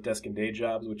a lot with Desk and Day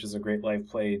Jobs, which is a great live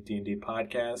play D&D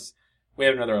podcast. We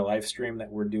have another live stream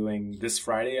that we're doing this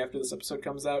Friday after this episode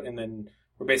comes out, and then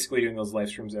we're basically doing those live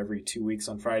streams every 2 weeks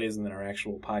on Fridays, and then our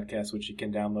actual podcast, which you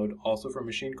can download also from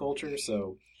Machine Culture,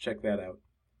 so check that out.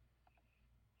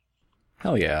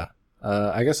 Hell yeah.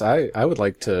 I guess I would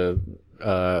like to...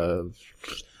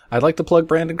 I'd like to plug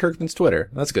Brandon Kirkman's Twitter.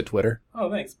 That's good Twitter. Oh,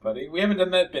 thanks, buddy. We haven't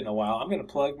done that bit in a while. I'm going to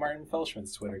plug Martin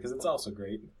Felshman's Twitter, because it's also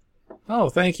great. Oh,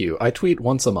 thank you. I tweet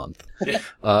once a month. Yeah.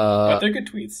 But they're good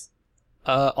tweets.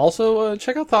 Also,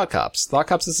 check out Thought Cops. Thought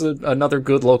Cops is another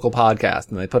good local podcast,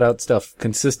 and they put out stuff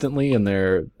consistently, and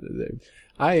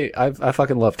I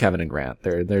fucking love Kevin and Grant.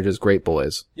 They're just great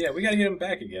boys. Yeah, we gotta get them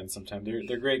back again sometime.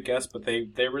 They're great guests, but they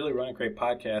really run a great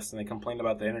podcast, and they complain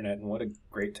about the internet, and what a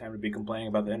great time to be complaining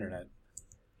about the internet.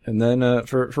 And then,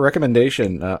 for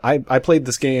recommendation, I played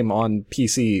this game on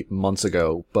PC months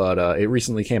ago, but, it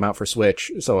recently came out for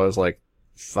Switch, so I was like,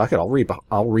 fuck it, I'll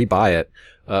rebuy it.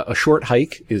 A Short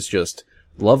Hike is just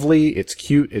lovely, it's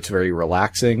cute, it's very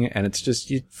relaxing, and it's just,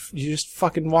 you just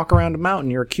fucking walk around a mountain,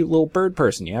 you're a cute little bird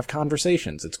person, you have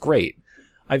conversations, it's great.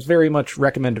 I very much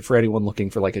recommend it for anyone looking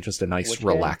for like just a nice,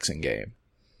 relaxing game.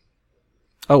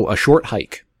 Oh, A Short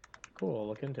Hike. Cool, I'll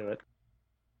look into it.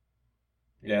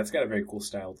 Yeah, it's got a very cool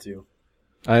style too.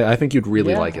 I think you'd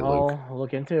really like it, Luke. I'll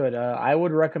look into it. I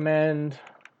would recommend...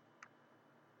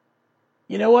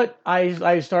 You know what?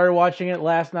 I started watching it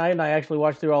last night, and I actually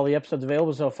watched through all the episodes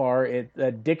available so far. It's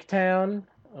Dicktown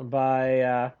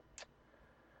by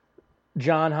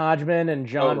John Hodgman and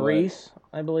John Reese,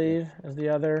 I believe, is the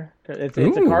other. It's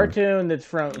a cartoon that's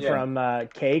from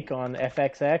Cake on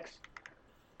FXX,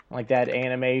 like that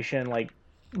animation, like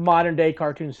modern day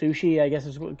cartoon sushi, I guess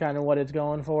is kind of what it's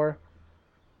going for.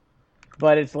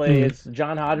 But it's like it's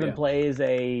John Hodgman plays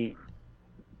a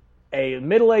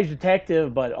middle-aged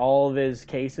detective, but all of his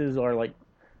cases are like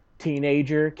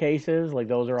teenager cases. Like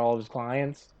those are all of his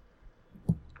clients.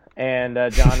 And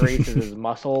John Reese is his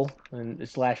muscle and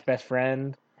 / best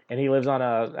friend, and he lives on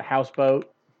a houseboat.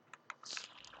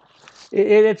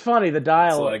 It's funny, the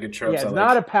dialogue. It's a lot of good tropes. It's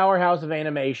not a powerhouse of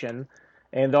animation,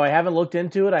 and though I haven't looked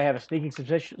into it, I have a sneaking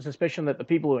suspicion that the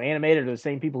people who animated are the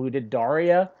same people who did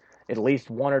Daria. At least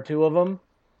one or two of them.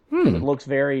 It looks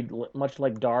very much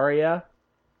like Daria.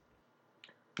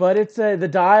 But it's the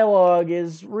dialogue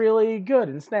is really good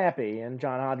and snappy, and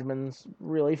John Hodgman's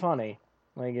really funny,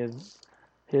 like his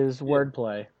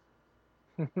wordplay.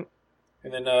 And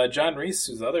then John Reese,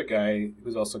 who's the other guy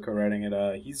who's also co-writing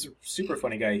it, he's a super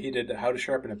funny guy. He did How to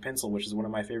Sharpen a Pencil, which is one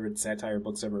of my favorite satire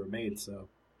books ever made. So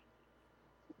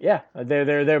yeah,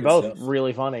 they're both stuff.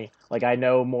 Really funny. Like I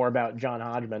know more about John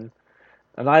Hodgman,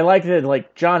 and I like that.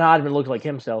 Like John Hodgman looks like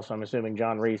himself, so I'm assuming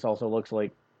John Reese also looks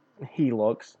like he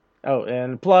looks. Oh,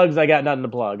 and plugs, I got nothing to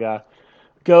plug.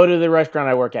 Go to the restaurant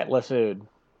I work at, Le Sud.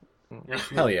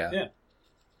 Hell yeah. Yeah.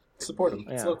 Support him.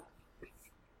 Yeah. Look.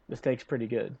 The steak's pretty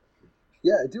good.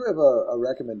 Yeah, I do have a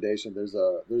recommendation. There's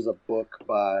a book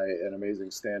by an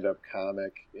amazing stand-up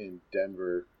comic in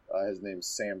Denver. His name's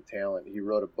Sam Talent. He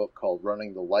wrote a book called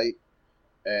Running the Light,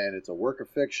 and it's a work of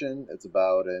fiction. It's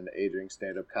about an aging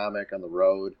stand-up comic on the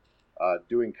road,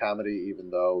 doing comedy, even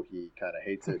though he kind of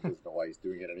hates it, doesn't know why he's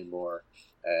doing it anymore.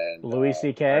 And Louis I don't know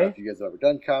C.K.? if you guys have ever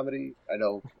done comedy. I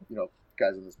know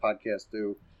guys on this podcast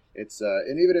do. It's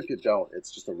and even if you don't,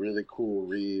 it's just a really cool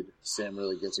read. Sam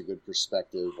really gets a good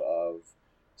perspective of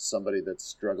somebody that's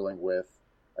struggling with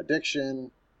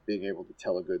addiction, being able to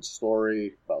tell a good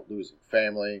story about losing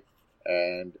family.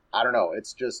 And I don't know,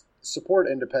 it's just support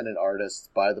independent artists.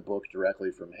 Buy the book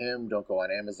directly from him. Don't go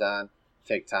on Amazon.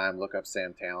 Take time, look up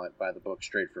Sam Talent, buy the book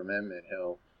straight from him, and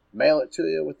he'll mail it to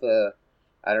you with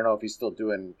I don't know if he's still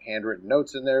doing handwritten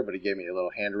notes in there, but he gave me a little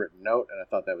handwritten note, and I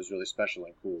thought that was really special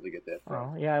and cool to get that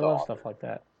from. Oh, yeah, I the love author. stuff like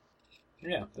that.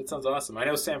 Yeah, that sounds awesome. I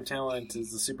know Sam Talent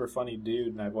is a super funny dude,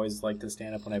 and I've always liked his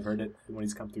stand-up when I've heard it when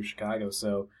he's come through Chicago,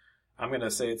 so I'm going to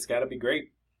say it's got to be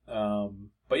great.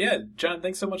 But yeah, John,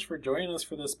 thanks so much for joining us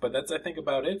for this, but that's, I think,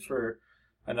 about it for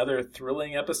another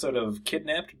thrilling episode of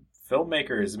Kidnapped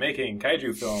Filmmakers Making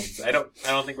Kaiju Films. I don't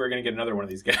think we're going to get another one of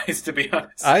these guys, to be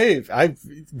honest.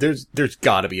 There's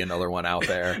got to be another one out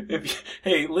there.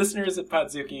 Hey, listeners at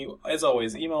Podzuki, as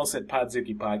always, email us at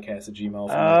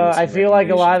podzukipodcast@gmail.com. I feel like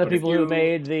a lot of the people who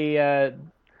made the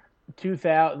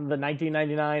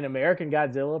 1999 American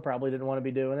Godzilla probably didn't want to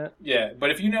be doing it. Yeah,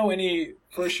 but if you know any,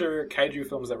 for sure, kaiju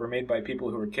films that were made by people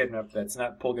who were kidnapped that's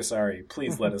not Pulgasari,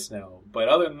 please let us know. But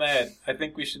other than that, I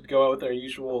think we should go out with our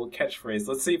usual catchphrase.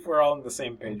 Let's see if we're all on the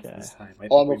same page this time.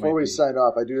 Before we sign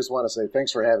off, I do just want to say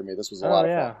thanks for having me. This was a lot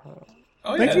of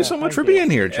fun. Thank you so much for being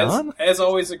here, John. As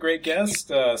always, a great guest.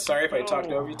 Sorry if I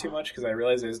talked over you too much, because I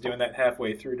realized I was doing that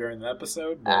halfway through during the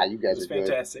episode. You guys are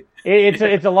fantastic.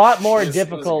 It's a lot more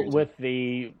difficult with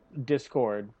the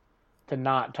Discord to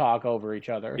not talk over each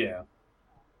other. Yeah.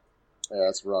 Yeah,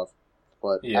 that's rough.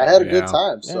 But I had a good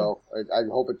time, so I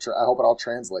hope it all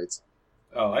translates.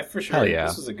 Oh, I for sure. Hell yeah.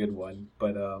 This was a good one,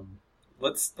 but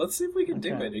let's see if we can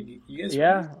do it. You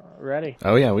guys ready?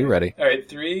 Oh yeah, we ready. All right,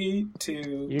 3,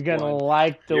 2. You're gonna 1.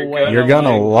 like the way You're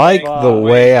gonna like the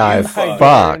way I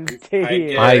fuck.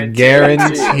 I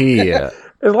guarantee it.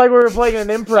 It's like we were playing an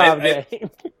improv game.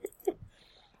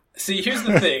 See, here's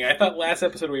the thing. I thought last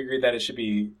episode we agreed that it should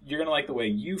be, you're going to like the way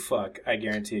you fuck, I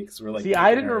guarantee it, because we're like... See,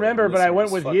 I didn't remember, but I went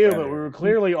with you, but we were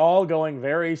clearly all going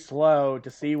very slow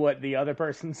to see what the other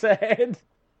person said.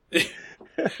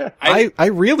 I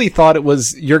really thought it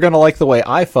was, you're gonna like the way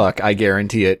I fuck, I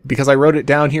guarantee it, because I wrote it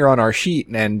down here on our sheet,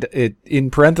 and it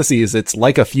in parentheses, it's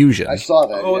like a fusion. I saw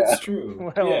that, Oh, it's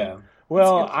true.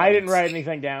 Well, I didn't write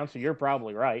anything down, so you're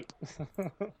probably right.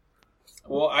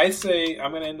 Well, I say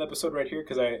I'm going to end the episode right here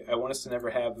because I want us to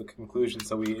never have the conclusion,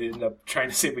 so we end up trying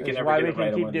to see if we can ever get it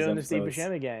right on one of these episodes. That's why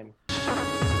we can keep doing the Steve Buscemi game.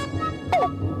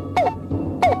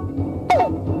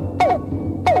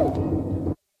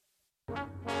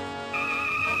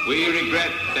 We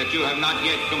regret that you have not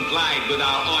yet complied with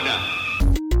our order.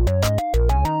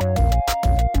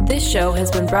 This show has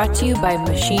been brought to you by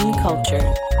Machine Culture.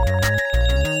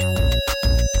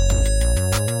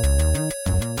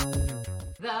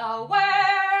 The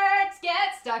words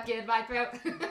get stuck in my throat.